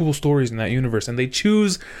many cool stories in that universe, and they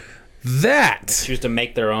choose that. They choose to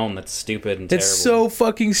make their own. That's stupid and terrible. It's so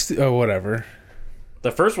fucking whatever.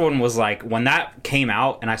 The first one was like, when that came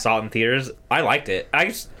out and I saw it in theaters, I liked it.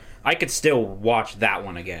 I could still watch that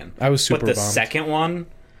one again. I was super bummed.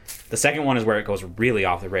 The second one is where it goes really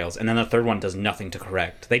off the rails, and then the third one does nothing to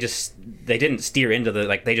correct. They didn't steer into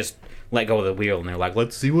they just let go of the wheel, and they're like,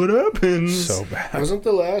 let's see what happens. So bad. Wasn't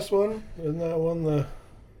the last one? Isn't that one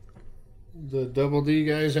the Double D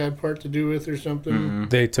guys had part to do with or something? Mm-hmm.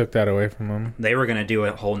 They took that away from them. They were gonna do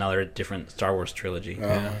a whole nother different Star Wars trilogy. Oh,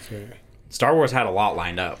 yeah. Okay. Star Wars had a lot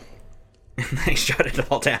lined up, and they shut it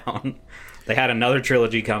all down. They had another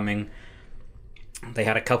trilogy coming. They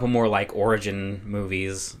had a couple more like origin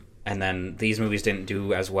movies, and then these movies didn't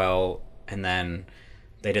do as well, and then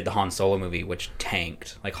they did the Han Solo movie, which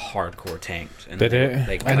tanked, like hardcore tanked. And did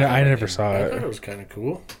it? I never saw it. I thought it was kind of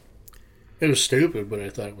cool. It was stupid, but I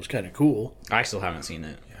thought it was kind of cool. I still haven't seen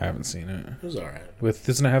it. I haven't seen it. It was alright.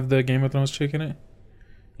 Doesn't it have the Game of Thrones chick in it?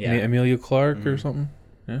 Yeah. Emilia Clarke or something?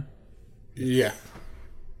 Yeah. Yeah.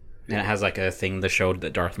 And it has like a thing that showed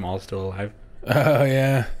that Darth Maul's still alive. Oh,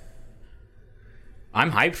 yeah.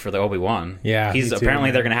 I'm hyped for the Obi-Wan. Yeah, He's me too, apparently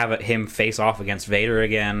man. they're going to have him face off against Vader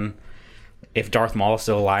again. If Darth Maul is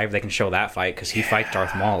still alive, they can show that fight, because he fights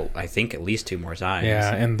Darth Maul, I think, at least 2 more times.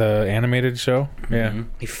 Yeah, in the animated show. Yeah. Mm-hmm.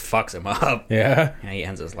 He fucks him up. Yeah. And he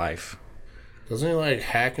ends his life. Doesn't he like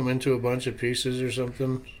hack him into a bunch of pieces or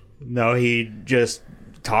something? No, he just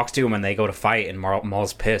talks to him and they go to fight, and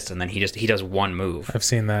Maul's pissed, and then he does one move. I've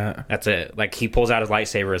seen that. That's it. Like, he pulls out his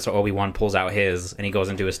lightsaber, so Obi-Wan pulls out his, and he goes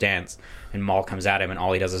into a stance, and Maul comes at him, and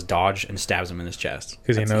all he does is dodge and stabs him in his chest.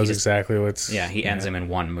 Because he knows exactly what's... Yeah, he ends him in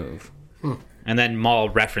one move. And then Maul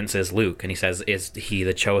references Luke, and he says, is he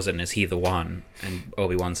the chosen? Is he the one? And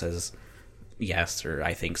Obi-Wan says, yes, or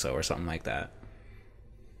I think so, or something like that.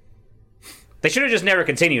 They should have just never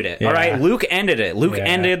continued it, all right? Luke ended it. Luke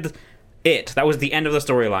ended it. That was the end of the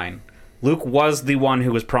storyline. Luke was the one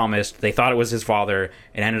who was promised. They thought it was his father.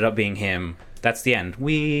 It ended up being him. That's the end.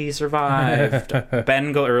 We survived.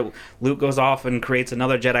 Luke goes off and creates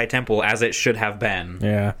another Jedi temple, as it should have been.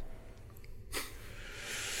 Yeah.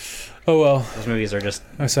 Oh, well. Those movies are just...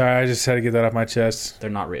 I'm sorry, I just had to get that off my chest. They're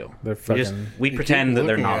not real. They're fucking... We pretend that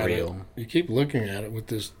they're not real. You keep looking at it with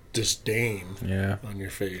this disdain on your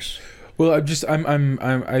face. Well,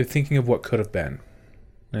 I'm thinking of what could have been.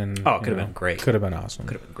 And, it could have been great. Could have been awesome.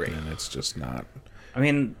 Could have been great. And it's just not. I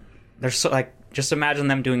mean, they're so, like, just imagine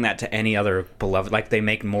them doing that to any other beloved... Like, they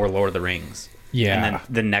make more Lord of the Rings. Yeah. And then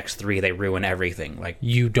the next 3, they ruin everything. Like,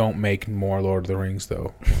 you don't make more Lord of the Rings,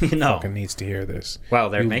 though. No. Fucking needs to hear this. Well,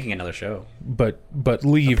 they're making another show. But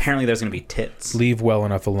leave... Apparently there's going to be tits. Leave well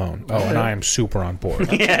enough alone. Oh, and I am super on board.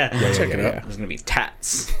 Yeah. Check it out. There's going to be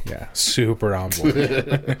tats. Yeah, super on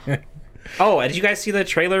board. Oh, did you guys see the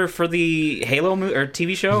trailer for the Halo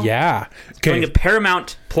TV show? Yeah. Going to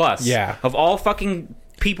Paramount Plus. Yeah. Of all fucking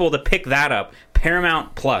people to pick that up,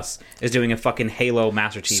 Paramount Plus is doing a fucking Halo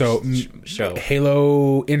Master Chief show.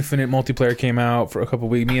 Halo Infinite multiplayer came out for a couple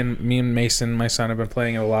weeks. Me and Mason, my son, have been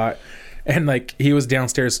playing it a lot. And like he was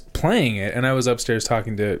downstairs playing it, and I was upstairs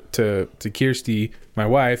talking to Kirsty, my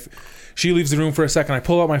wife. She leaves the room for a second. I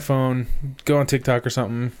pull out my phone, go on TikTok or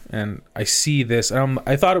something, and I see this.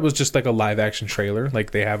 I thought it was just like a live action trailer.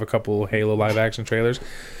 Like they have a couple Halo live action trailers,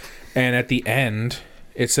 and at the end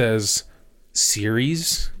it says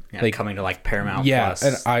series. Yeah, like coming to like Paramount Plus.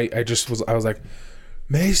 And I was like,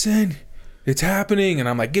 Mason, it's happening. And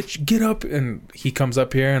I'm like, get up. And he comes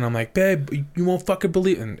up here, and I'm like, babe, you won't fucking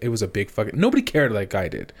believe. And it was a big fucking... Nobody cared like I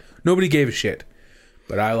did. Nobody gave a shit.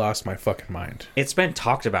 but I lost my fucking mind. It's been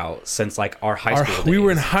talked about since like our high school days. We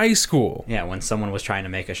were in high school. Yeah, when someone was trying to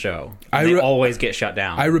make a show. They always get shut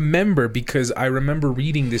down. I remember because I remember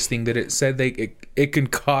reading this thing that it said it can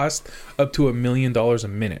cost up to $1 million a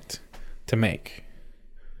minute to make.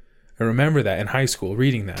 I remember that in high school,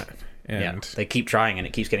 reading that. And they keep trying and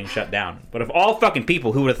it keeps getting shut down. But of all fucking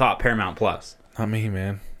people, who would have thought Paramount Plus? Not me,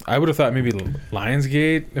 man. I would have thought maybe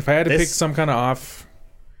Lionsgate. If I had to pick some kind of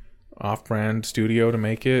off-brand studio to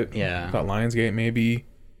make it, I thought Lionsgate maybe.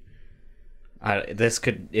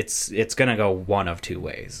 It's gonna go one of two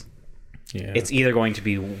ways. Yeah, it's either going to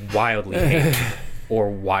be wildly hated or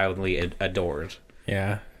wildly adored.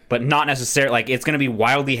 Yeah, but not necessarily. Like, it's gonna be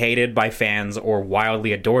wildly hated by fans or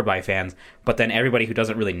wildly adored by fans. But then everybody who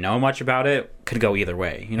doesn't really know much about it could go either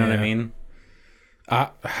way. You know what I mean? I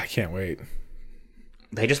can't wait.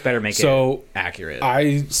 They just better make it accurate.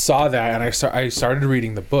 I saw that and I started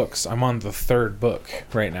reading the books. I'm on the 3rd book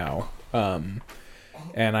right now,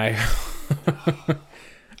 and I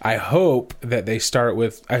I hope that they start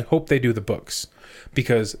with. I hope they do the books,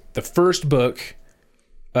 because the first book,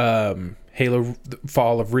 Halo: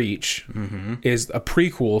 Fall of Reach, is a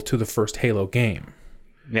prequel to the first Halo game.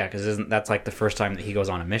 Yeah, because that's like the first time that he goes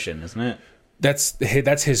on a mission, isn't it?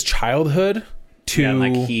 That's his childhood.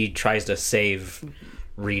 Like he tries to save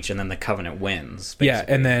Reach, and then the Covenant wins. Basically. Yeah,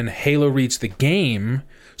 and then Halo Reach the game.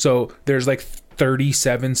 So there's like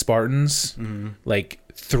 37 Spartans, like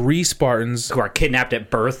 3 Spartans who are kidnapped at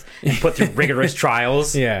birth and put through rigorous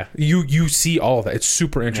trials. Yeah, you see all of that. It's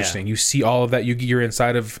super interesting. Yeah. You see all of that. You're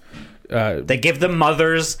inside of. They give the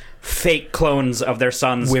mothers fake clones of their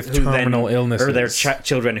sons with terminal illnesses, or their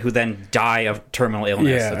children who then die of terminal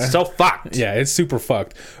illness. Yeah. It's so fucked. Yeah, it's super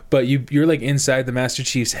fucked. But you're like inside the Master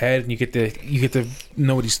Chief's head, and you get to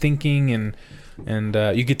know what he's thinking, and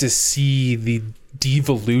you get to see the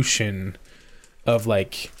devolution of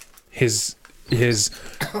like his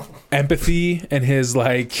empathy and his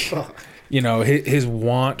like. You know, his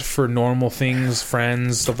want for normal things,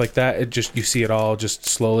 friends, stuff like that. You see it all just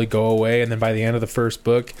slowly go away. And then by the end of the first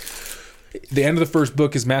book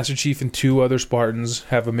is Master Chief and 2 other Spartans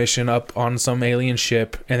have a mission up on some alien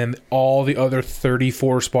ship. And then all the other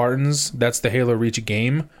 34 Spartans, that's the Halo Reach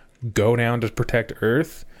game, go down to protect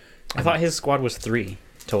Earth. I thought his squad was 3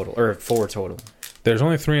 total, or 4 total. There's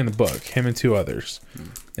only 3 in the book, him and 2 others.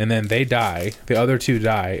 And then they die. The other 2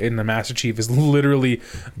 die. And the Master Chief is literally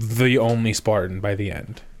the only Spartan by the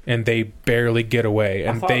end. And they barely get away.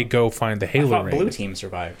 And they go find the Halo ring. Blue Team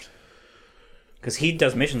survived. Because he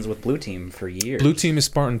does missions with Blue Team for years. Blue Team is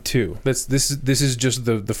Spartan 2. This is just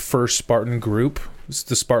the first Spartan group. It's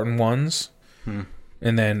the Spartan ones.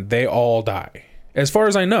 And then they all die. As far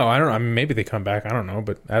as I know. I don't know. I mean, maybe they come back. I don't know.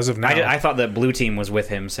 But as of now. I thought that Blue Team was with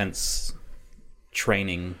him since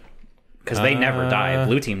training, because they never die.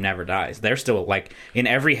 Blue Team never dies. They're still like in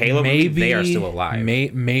every Halo movie. They are still alive.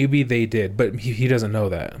 Maybe they did, but he doesn't know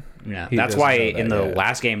that. Yeah, that's why in the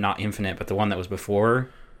last game, not Infinite, but the one that was before,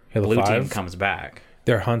 Halo Blue 5? Team comes back.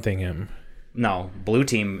 They're hunting him. No, Blue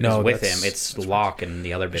Team is with him. It's Locke and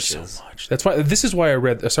the other bitches. So much. That's why. This is why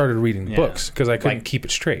I started reading the books, because I couldn't keep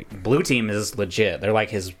it straight. Blue Team is legit. They're like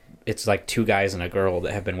his. It's like 2 guys and a girl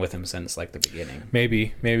that have been with him since like the beginning.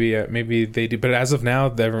 Maybe they do, but as of now,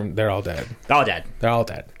 they're all dead. They're all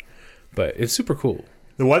dead. But it's super cool.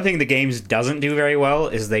 The one thing the games doesn't do very well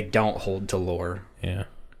is they don't hold to lore. Yeah.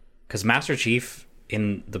 Because Master Chief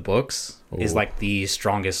in the books is like the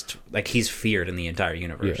strongest. Like, he's feared in the entire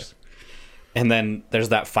universe. Yeah. And then there's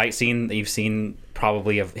that fight scene that you've seen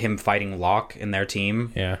probably of him fighting Locke in their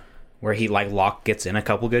team. Yeah. Where he like Locke gets in a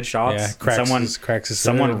couple good shots. Yeah,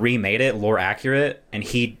 someone remade it lore accurate, and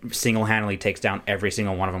he single-handedly takes down every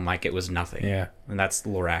single one of them like it was nothing. Yeah, and that's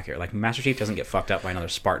lore accurate. Like, Master Chief doesn't get fucked up by another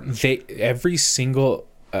Spartan. Every single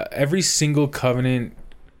Covenant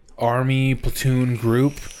army platoon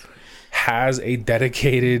group has a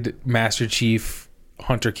dedicated Master Chief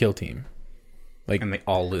hunter kill team. Like, and they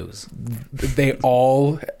all lose. They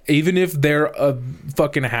all, even if they're a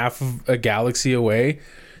fucking half of a galaxy away,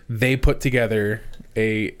 they put together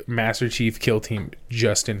a Master Chief kill team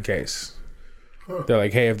just in case. They're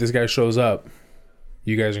like, hey, if this guy shows up,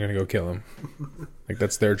 you guys are gonna go kill him. Like,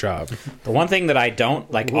 that's their job. The one thing that I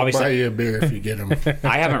don't like, we'll obviously, buy you a beer if you get him.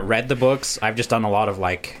 I haven't read the books. I've just done a lot of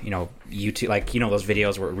YouTube, those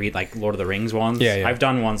videos where we read like Lord of the Rings ones. Yeah. I've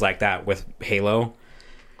done ones like that with Halo.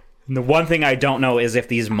 And the one thing I don't know is if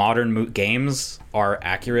these modern games are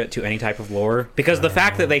accurate to any type of lore, because the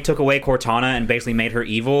fact that they took away Cortana and basically made her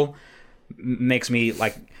evil makes me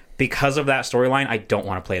like, because of that storyline, I don't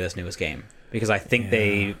want to play this newest game. Because I think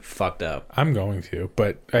they fucked up. I'm going to,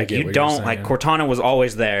 but I get you what don't you're saying. like. Cortana was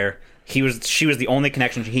always there. she was the only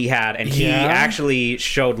connection he had, and he actually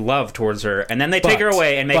showed love towards her. And then they take her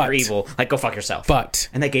away and make her evil. Like, go fuck yourself.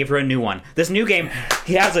 And they gave her a new one. This new game,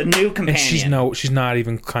 he has a new companion. And she's not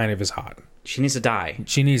even kind of as hot. She needs to die.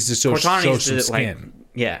 She needs to show some skin.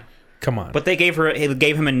 Yeah. Come on. But they gave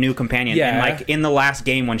him a new companion. Yeah. And like in the last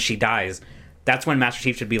game when she dies, that's when Master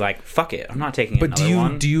Chief should be like, fuck it, I'm not taking another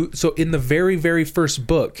one. So in the very, very first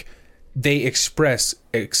book, they express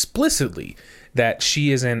explicitly that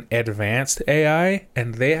she is an advanced AI,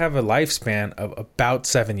 and they have a lifespan of about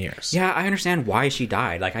 7 years. Yeah, I understand why she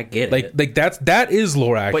died. Like, I get it. Like that is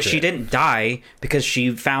lore accurate. But she didn't die because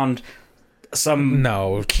she found some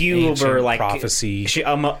cube or like prophecy.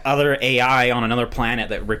 Other AI on another planet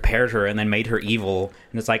that repaired her and then made her evil.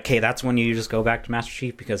 And it's like, hey, that's when you just go back to Master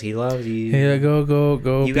Chief because he loves you. Yeah,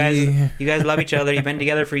 go. You guys love each other. You've been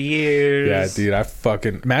together for years. Yeah,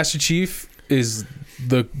 dude, Master Chief is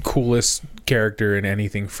the coolest character in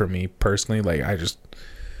anything for me personally. Like,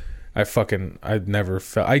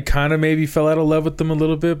 I kind of maybe fell out of love with them a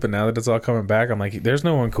little bit, but now that it's all coming back, I'm like, there's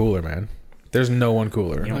no one cooler, man. There's no one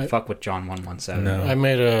cooler. You don't fuck with John 117. No. I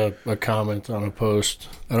made a comment on a post.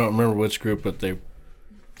 I don't remember which group, but they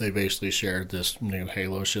basically shared this new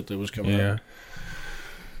Halo shit that was coming out.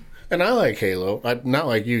 And I like Halo. Not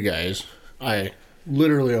like you guys. I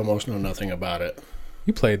literally almost know nothing about it.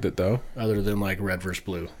 You played it though, other than like Red vs.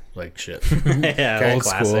 Blue, like shit. Yeah, old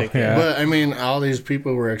classic. Yeah. But I mean, all these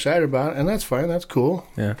people were excited about it, and that's fine. That's cool.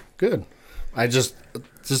 Yeah, good. I just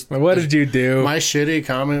what did you do? My shitty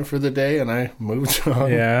comment for the day, and I moved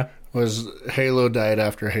on. Yeah, was Halo died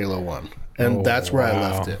after Halo 1, and that's where I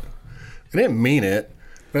left it. I didn't mean it,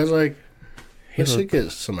 but I was like, I should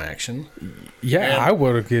get some action. Yeah, and I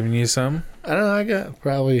would have given you some. I don't know. I got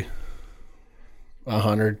probably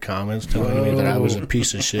 100 comments telling me that I was a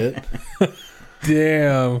piece of shit.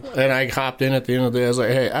 Damn. And I hopped in at the end of the day. I was like,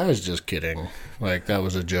 hey, I was just kidding. Like, that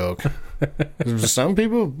was a joke. Some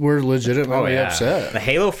people were legitimately upset. The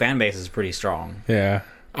Halo fan base is pretty strong. Yeah.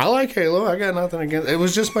 I like Halo. I got nothing against it. It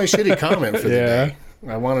was just my shitty comment for the day.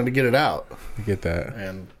 I wanted to get it out. I get that.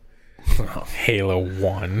 And Halo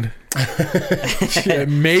 1. Yeah,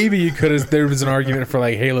 maybe you could have. There was an argument for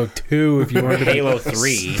like Halo 2 if you wanted to Halo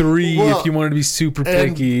 3 if you wanted to be super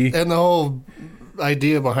picky. And the whole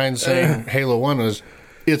idea behind saying Halo 1 was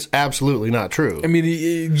it's absolutely not true. I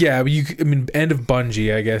mean, yeah, but end of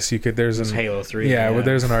Bungie, I guess you could. There's an Halo 3. Yeah, well,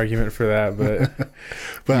 there's an argument for that, but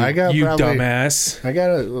but I got dumbass. I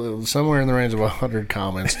got somewhere in the range of 100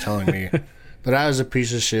 comments telling me that I was a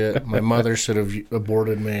piece of shit. My mother should have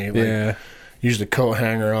aborted me. Like, used a coat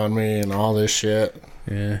hanger on me and all this shit.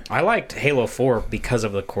 Yeah, I liked Halo 4 because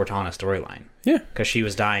of the Cortana storyline. Yeah, because she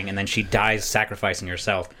was dying and then she dies sacrificing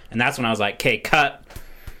herself, and that's when I was like, "Okay, cut.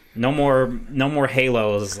 No more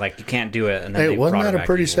Halos. Like, you can't do it." And then wasn't that a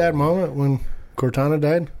pretty sad moment when Cortana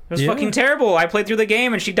died? It was fucking terrible. I played through the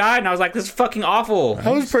game and she died, and I was like, "This is fucking awful."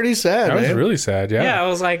 That was pretty sad. That was really sad. Yeah, I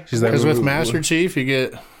was like, because with Master Chief, you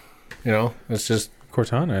get, it's just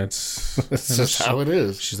Cortana. It's just how it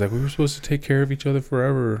is. She's like, we were supposed to take care of each other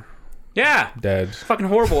forever. Yeah, dead. It's fucking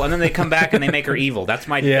horrible. And then they come back and they make her evil. That's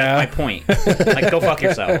my point. Like, go fuck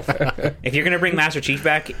yourself. If you're gonna bring Master Chief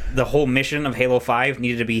back, the whole mission of Halo 5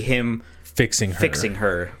 needed to be him fixing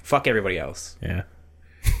her. Fuck everybody else. Yeah.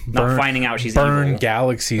 Not finding out she's evil. Burn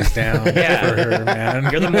galaxies down for her,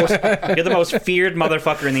 man. You're the most feared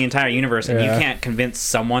motherfucker in the entire universe, and you can't convince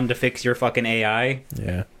someone to fix your fucking AI.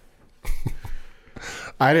 Yeah.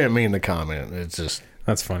 I didn't mean to comment. It's just.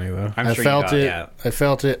 That's funny though. I felt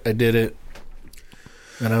it. I did it,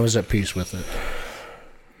 and I was at peace with it.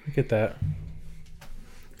 I get that.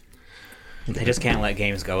 They just can't let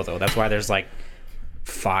games go though. That's why there's like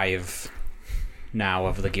 5 now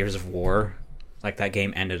of the Gears of War. Like, that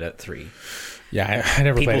game ended at 3. Yeah, I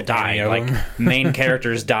never People played died. any of like them. Main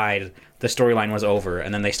characters died. The storyline was over,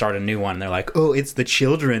 and then they start a new one. They're like, "Oh, it's the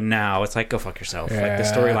children now." It's like, go fuck yourself. Yeah. Like, the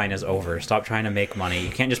storyline is over. Stop trying to make money. You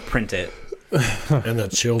can't just print it. And the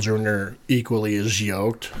children are equally as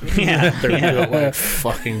yoked. Yeah, they're built like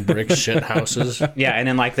fucking brick shit houses. Yeah, and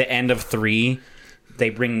then like the end of 3, they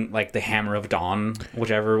bring like the Hammer of Dawn,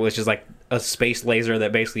 whichever, which is like a space laser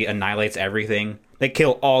that basically annihilates everything. They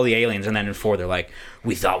kill all the aliens, and then in 4 they're like,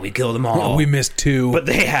 "We thought we killed them all. We missed 2." But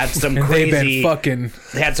they had some crazy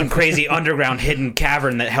They had some crazy underground hidden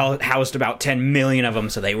cavern that housed about 10 million of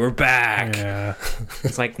them, so they were back. Yeah.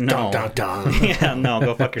 It's like, no. Dun, dun, dun. Yeah, no,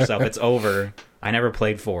 go fuck yourself. It's over. I never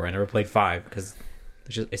played 4. I never played 5 because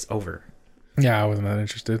it's over. Yeah, I wasn't that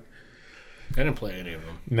interested. I didn't play any of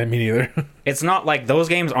them. Me neither. It's not like those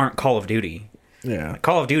games aren't Call of Duty. Yeah.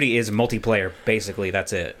 Call of Duty is multiplayer, basically.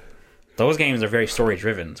 That's it. Those games are very story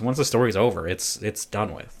driven. So once the story's over, it's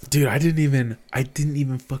done with. Dude, I didn't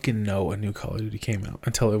even fucking know a new Call of Duty came out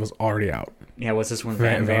until it was already out. Yeah, what's this one?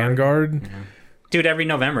 Vanguard? Yeah. Dude, every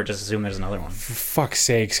November, just assume there's another one. For fuck's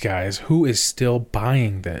sakes, guys. Who is still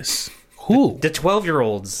buying this? Who? The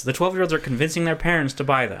 12-year-olds. The 12-year-olds are convincing their parents to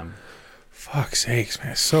buy them. Fuck's sakes,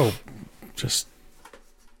 man. So, just...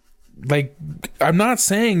 Like, I'm not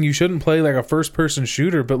saying you shouldn't play, like, a first-person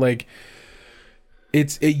shooter, but, like...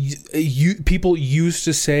 People used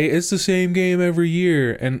to say it's the same game every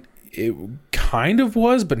year, and it kind of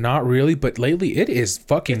was, but not really. But lately, it is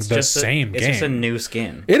fucking the same game. It's just a new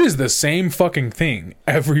skin. It is the same fucking thing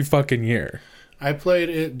every fucking year. I played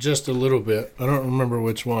it just a little bit. I don't remember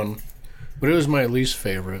which one, but it was my least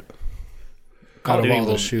favorite out of all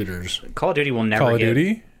the shooters. Call of Duty will never Call of get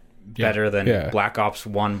Duty? better than Black Ops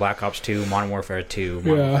 1, Black Ops 2, Modern Warfare 2,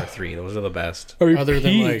 Modern Warfare 3. Those are the best. Other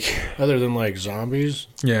than like zombies.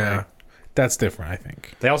 Yeah. Like, that's different, I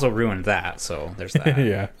think. They also ruined that, so there's that.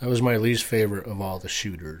 Yeah. That was my least favorite of all the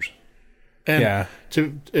shooters. And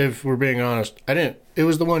if we're being honest, it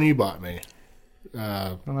was the one you bought me.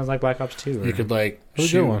 Well, it was like Black Ops 2. You could like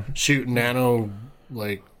shoot nano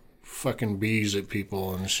like fucking bees at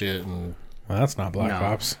people and shit. And well, that's not Black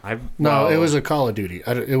Ops. It was a Call of Duty.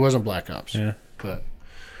 It wasn't Black Ops. Yeah, but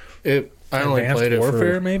I only played it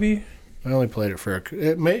Warfare, for maybe. I only played it for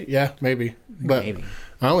maybe. But maybe.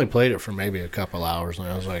 I only played it for maybe a couple hours, and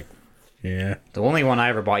I was like, yeah. The only one I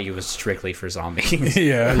ever bought you was strictly for zombies.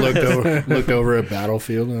 Yeah. I looked over at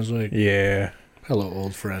Battlefield, and I was like, yeah. Hello,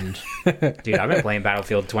 old friend. Dude, I've been playing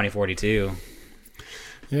Battlefield 2042.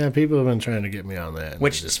 Yeah, people have been trying to get me on that.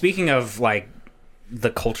 Which, speaking of, like,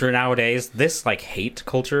 the culture nowadays, this, like, hate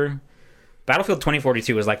culture, Battlefield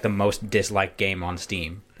 2042 is, like, the most disliked game on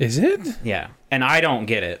Steam. Is it? Yeah. And I don't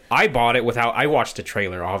get it. I bought it I watched the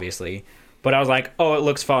trailer, obviously. But I was like, oh, it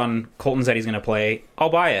looks fun. Colton said he's going to play. I'll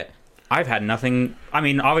buy it. I've had nothing. I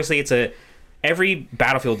mean, obviously, every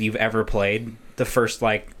Battlefield you've ever played, the first,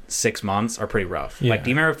 like, 6 months are pretty rough. Yeah. Like, do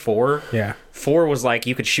you remember 4? Yeah. 4 was like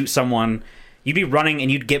you could shoot someone, you'd be running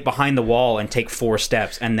and you'd get behind the wall and take 4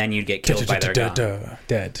 steps and then you'd get killed by their gun.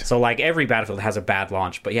 Dead. So like every Battlefield has a bad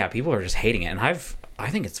launch, but yeah, people are just hating it, and I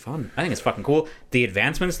think it's fun. I think it's fucking cool. The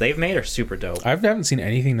advancements they've made are super dope. I haven't seen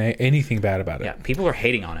anything bad about it. Yeah, people are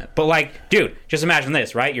hating on it. But like, dude, just imagine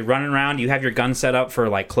this, right? You're running around, you have your gun set up for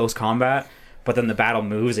like close combat, but then the battle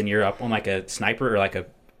moves and you're up on like a sniper or like a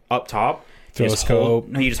up top. You just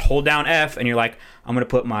hold down F and you're like, I'm gonna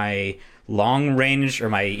put my long range or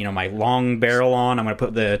my long barrel on. I'm gonna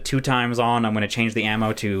put the 2 times on. I'm gonna change the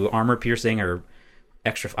ammo to armor piercing or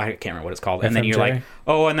extra. I can't remember what it's called. And then you're like,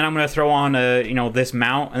 oh, and then I'm gonna throw on this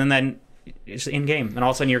mount, and then it's in game, and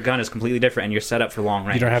all of a sudden your gun is completely different, and you're set up for long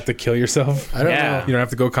range. You don't have to kill yourself. I don't know. You don't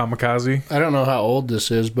have to go kamikaze. I don't know how old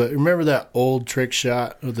this is, but remember that old trick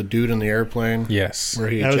shot of the dude in the airplane? Yes. Where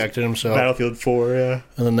he ejected himself? Battlefield 4, yeah.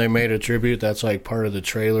 And then they made a tribute that's like part of the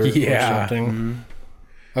trailer or something. Mm-hmm.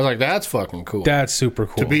 I was like, that's fucking cool. That's super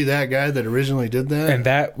cool. To be that guy that originally did that. And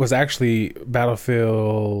that was actually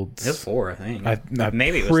Battlefield. It was 4, I think.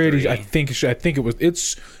 Maybe it was 3. I think it was.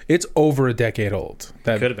 It's over a decade old.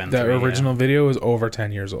 That could have been that 3, original video is over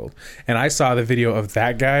 10 years old. And I saw the video of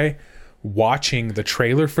that guy watching the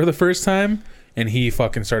trailer for the first time, and he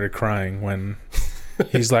fucking started crying when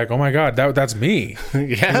he's like, "Oh my god, that's me." Yeah,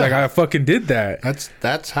 he's like, "I fucking did that."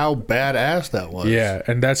 That's how badass that was. Yeah,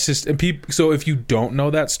 and that's just people. So if you don't know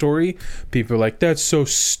that story, people are like, "That's so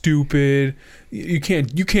stupid. You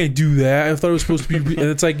can't do that. I thought it was supposed to be." And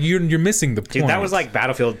it's like you're missing the point. Dude, that was like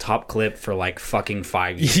Battlefield top clip for like fucking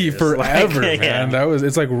 5 years. Forever, like, man. Yeah.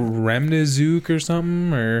 It's like Remnizook or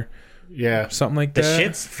something, or something like that. The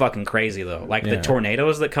shit's fucking crazy though. Like the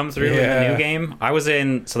tornadoes that come through in the new game. I was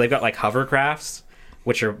in. So they've got like hovercrafts,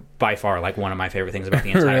 which are by far like one of my favorite things about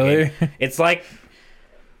the entire game.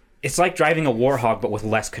 It's like driving a Warthog, but with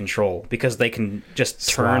less control, because they can just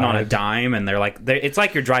turn on a dime, and it's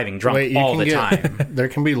like you're driving drunk all the time. There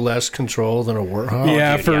can be less control than a Warthog.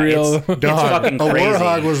 Yeah, dude, for real. It's fucking crazy. A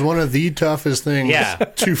Warthog was one of the toughest things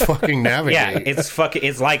to fucking navigate. Yeah,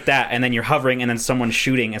 it's like that, and then you're hovering, and then someone's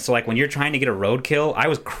shooting, and so like when you're trying to get a roadkill, I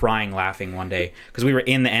was crying laughing one day because we were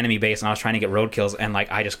in the enemy base, and I was trying to get roadkills, and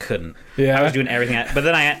like I just couldn't. Yeah, I was doing everything, but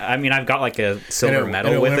then I've got like a silver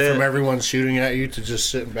medal with it. From everyone shooting at you to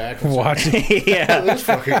just sitting back and watching. Yeah, this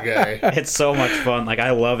fucking guy. It's so much fun. Like I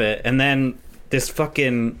love it. And then this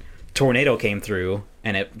fucking tornado came through,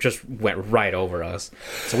 and it just went right over us.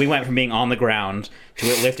 So we went from being on the ground to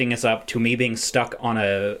it lifting us up to me being stuck on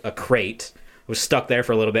a crate. I was stuck there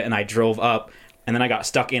for a little bit, and I drove up, and then I got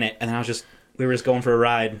stuck in it, and then we were just going for a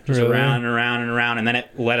ride, just around and around and around, and then it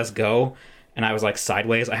let us go. and I was like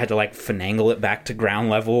sideways. I had to like finagle it back to ground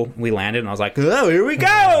level. We landed, and I was like, "Oh, here we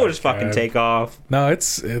go!" Just fucking take off. No,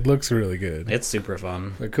 it looks really good. It's super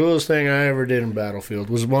fun. The coolest thing I ever did in Battlefield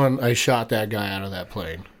was one I shot that guy out of that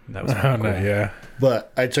plane. That was Oh cool. no, yeah,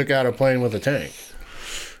 But I took out a plane with a tank.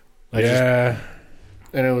 And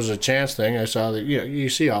it was a chance thing. I saw that you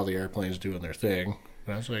see all the airplanes doing their thing.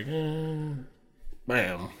 And I was like,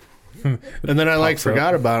 bam. And then I like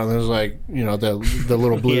forgot about it. And it was like, the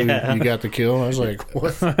little blue, you got the kill. I was like,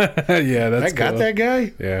 what? yeah, that's I got cool. that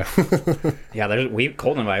guy? Yeah, Yeah,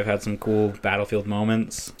 Colton and I have had some cool Battlefield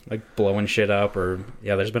moments, like blowing shit up, or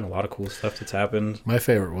there's been a lot of cool stuff that's happened. My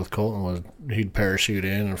favorite with Colton was he'd parachute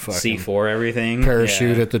in and fucking C4 everything.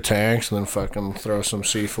 parachute at the tanks, and then fucking throw some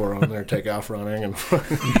C4 on there, take off running, and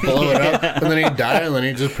fucking blow it up. And then he'd die, and then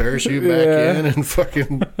he'd just parachute back in and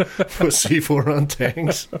fucking put C4 on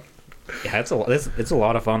tanks. Yeah, it's a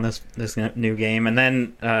lot of fun, this new game. And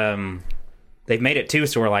then they've made it too,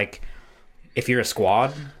 so we're like, if you're a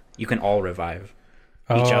squad, you can all revive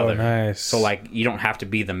each other. Nice. So like, you don't have to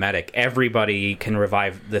be the medic. Everybody can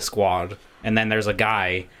revive the squad. And then there's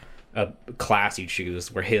a class you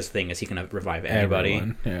choose where his thing is he can revive anybody.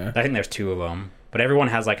 Everyone, yeah. I think there's 2 of them, but everyone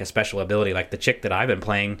has like a special ability. Like the chick that I've been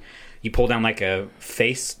playing, you pull down like a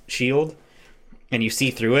face shield and you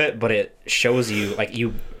see through it, but it shows you like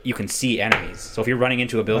you can see enemies. So if you're running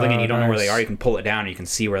into a building and you don't know where they are, you can pull it down and you can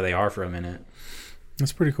see where they are for a minute.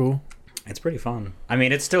 That's pretty cool. It's pretty fun. I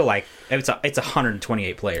mean, it's still like it's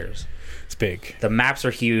 128 players. It's big. The maps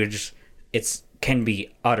are huge. It can be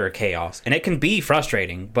utter chaos, and it can be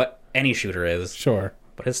frustrating, but any shooter is. Sure.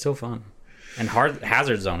 But it's still fun. And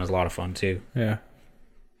Hazard Zone is a lot of fun too. Yeah.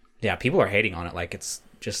 Yeah, people are hating on it like it's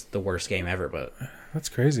just the worst game ever, but That's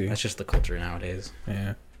crazy. that's just the culture nowadays.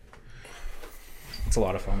 Yeah. It's a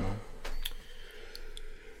lot of fun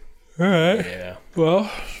though. All right. Yeah.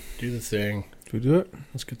 Well, Do the thing. do we do it?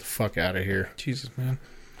 Let's get the fuck out of here. Jesus, man.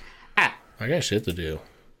 I got shit to do.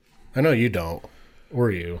 I know you don't.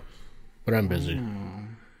 Or you. But I'm busy.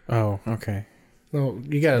 Oh, okay. Well,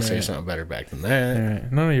 you gotta say something better back than that. All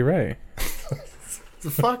right. No, you're right.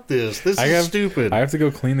 Fuck this. This is stupid. I have to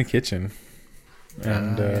go clean the kitchen.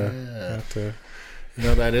 And have to.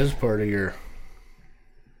 That is part of your...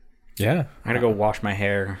 Yeah. I gotta go wash my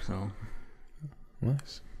hair, so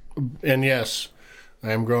Nice. And yes,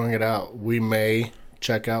 I am growing it out. We may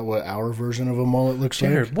check out what our version of a mullet looks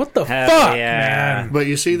Jared, like. what the Hell fuck, yeah. man? But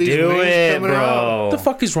you see these do wings it, coming out? bro. What the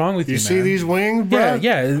fuck is wrong with you, You see man? these wings, bro? Yeah,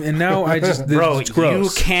 yeah. And now I just... Bro, it's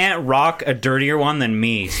gross. you can't rock a dirtier one than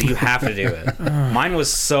me, so you have to do it. Mine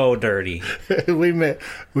was so dirty. we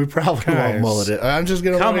probably Guys. won't mullet it. I'm just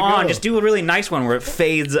gonna Come let it on, go. just do a really nice one where it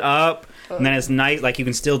fades up, and then it's nice. Like you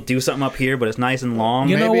can still do something up here, but it's nice and long.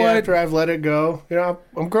 You know Maybe what? after I've let it go,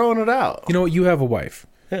 I'm growing it out. You know what? You have a wife.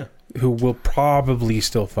 Yeah. Who will probably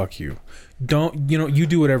still fuck you. You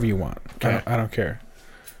do whatever you want. Okay. I don't care.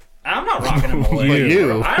 I'm not rocking a mullet. But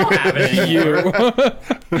you. I don't have it anymore.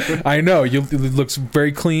 You. I know. It looks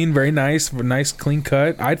very clean, very nice, nice clean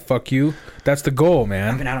cut. I'd fuck you. That's the goal, I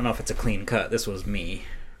man. mean, I don't know if it's a clean cut. This was me.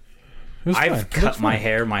 It was fine. I've It cut looks my fine.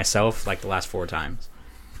 hair myself like the last 4 times.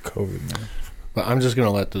 COVID, man. But I'm just gonna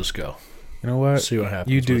let this go. You know what? See what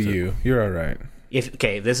happens. You do with it. you. You're all right.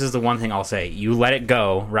 This is the one thing I'll say. You let it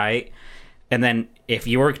go, right? And then if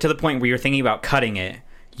you were to the point where you're thinking about cutting it,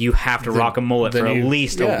 you have to rock a mullet for at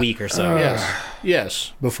least a week or so.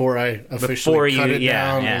 Yes. Before I officially cut it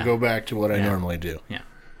down and go back to what I normally do. Yeah.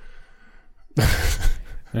 All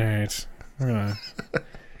right. I'm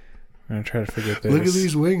gonna try to figure this. Look at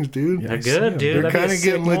these wings, dude. They're good, dude. They're kind of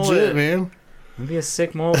getting legit, man. That'd be a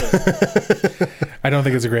sick mullet. I don't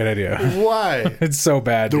think it's a great idea. Why? It's so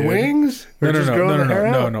bad. The dude. wings?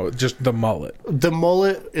 No. Just the mullet. The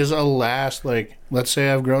mullet is a last, let's say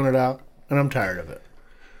I've grown it out and I'm tired of it.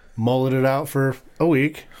 Mullet it out for a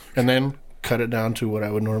week and then cut it down to what I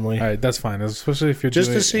would normally. All right, that's fine. Especially if you're Just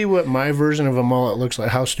doing to see what my version of a mullet looks like,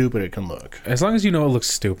 how stupid it can look. As long as you know it looks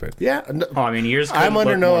stupid. Yeah. Oh, I mean, yours. I'm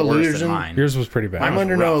under no illusion. Mine. Yours was pretty bad. I'm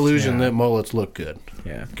under no illusion that mullets look good.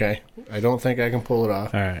 Yeah. Okay? I don't think I can pull it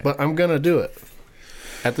off. All right. But I'm going to do it.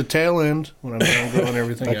 At the tail end, when I'm done growing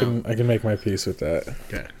everything out. I can make my peace with that.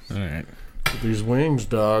 Okay. All right. These wings,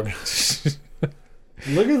 dog.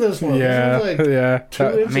 Look at this one. Yeah. This one's Yeah.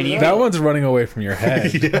 2 inches mean, out. That one's running away from your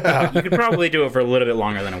head. You could probably do it for a little bit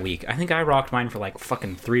longer than a week. I think I rocked mine for like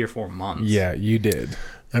fucking 3 or 4 months. Yeah, you did.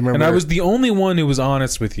 I remember, and I was the only one who was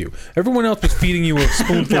honest with you. Everyone else was feeding you a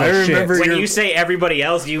spoonful of shit. When you say everybody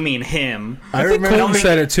else, you mean him. I think Colton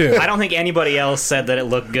said it too. I don't think anybody else said that it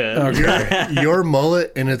looked good. Okay. Your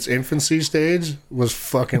mullet in its infancy stage was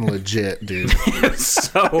fucking legit, dude. It was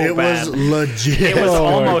so It bad. was legit. It was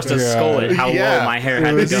almost a God. skullet how low my hair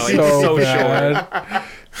had to go. It was so short.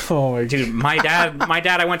 Oh my Dude, my dad,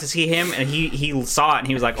 I went to see him, and he saw it, and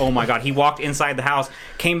he was like, "Oh my god!" He walked inside the house,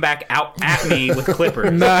 came back out at me with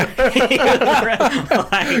clippers. Nah.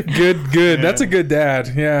 Like, Good. That's a good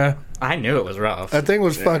dad. Yeah. I knew it was rough. That thing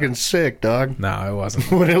was fucking sick, dog. No, it wasn't.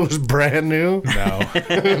 When it was brand new, No.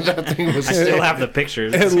 that thing was I still have the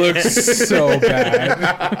pictures. It looks so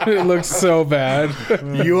bad. It looks so bad.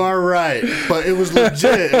 You are right, but it was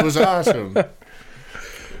legit. It was awesome.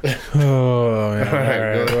 Oh, man. All right,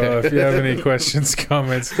 right. go Well, if you have any questions,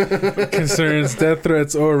 comments, concerns, death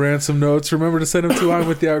threats, or ransom notes, remember to send them to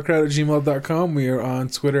onwiththeoutcrowd@gmail.com. We are on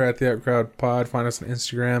Twitter at @theoutcrowdpod. Find us on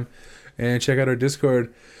Instagram and check out our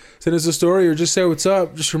Discord. Send us a story or just say what's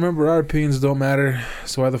up. Just remember, our opinions don't matter,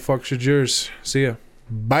 so why the fuck should yours? See ya.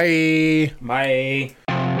 Bye. Bye.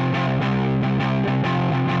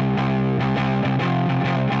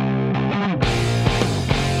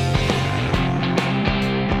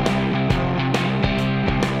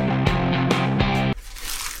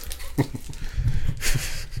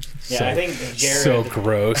 Yeah, I think Jared. So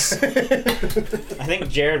gross. I think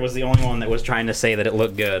Jared was the only one that was trying to say that it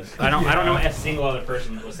looked good. I don't know a single other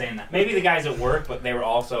person that was saying that. Maybe the guys at work, but they were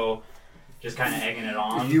also just kind of egging it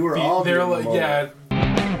on. You were all. They're like, yeah.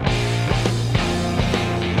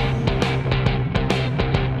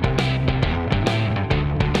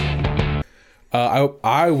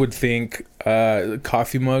 I would think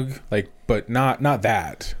coffee mug, like, but not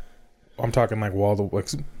that. I'm talking like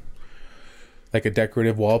like a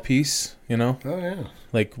decorative wall piece, you know? Oh yeah.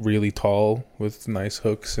 Like really tall with nice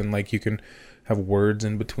hooks, and like you can have words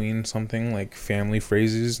in between something like family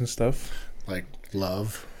phrases and stuff. Like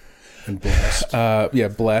love and blessed. Yeah,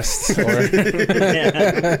 blessed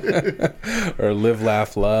or live,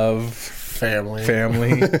 laugh, love. Family.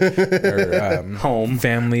 Or Home.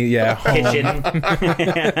 Family, yeah. Home. Kitchen.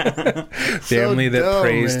 Family that dumb,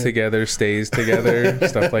 prays man. together, stays together,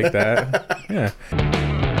 stuff like that. Yeah.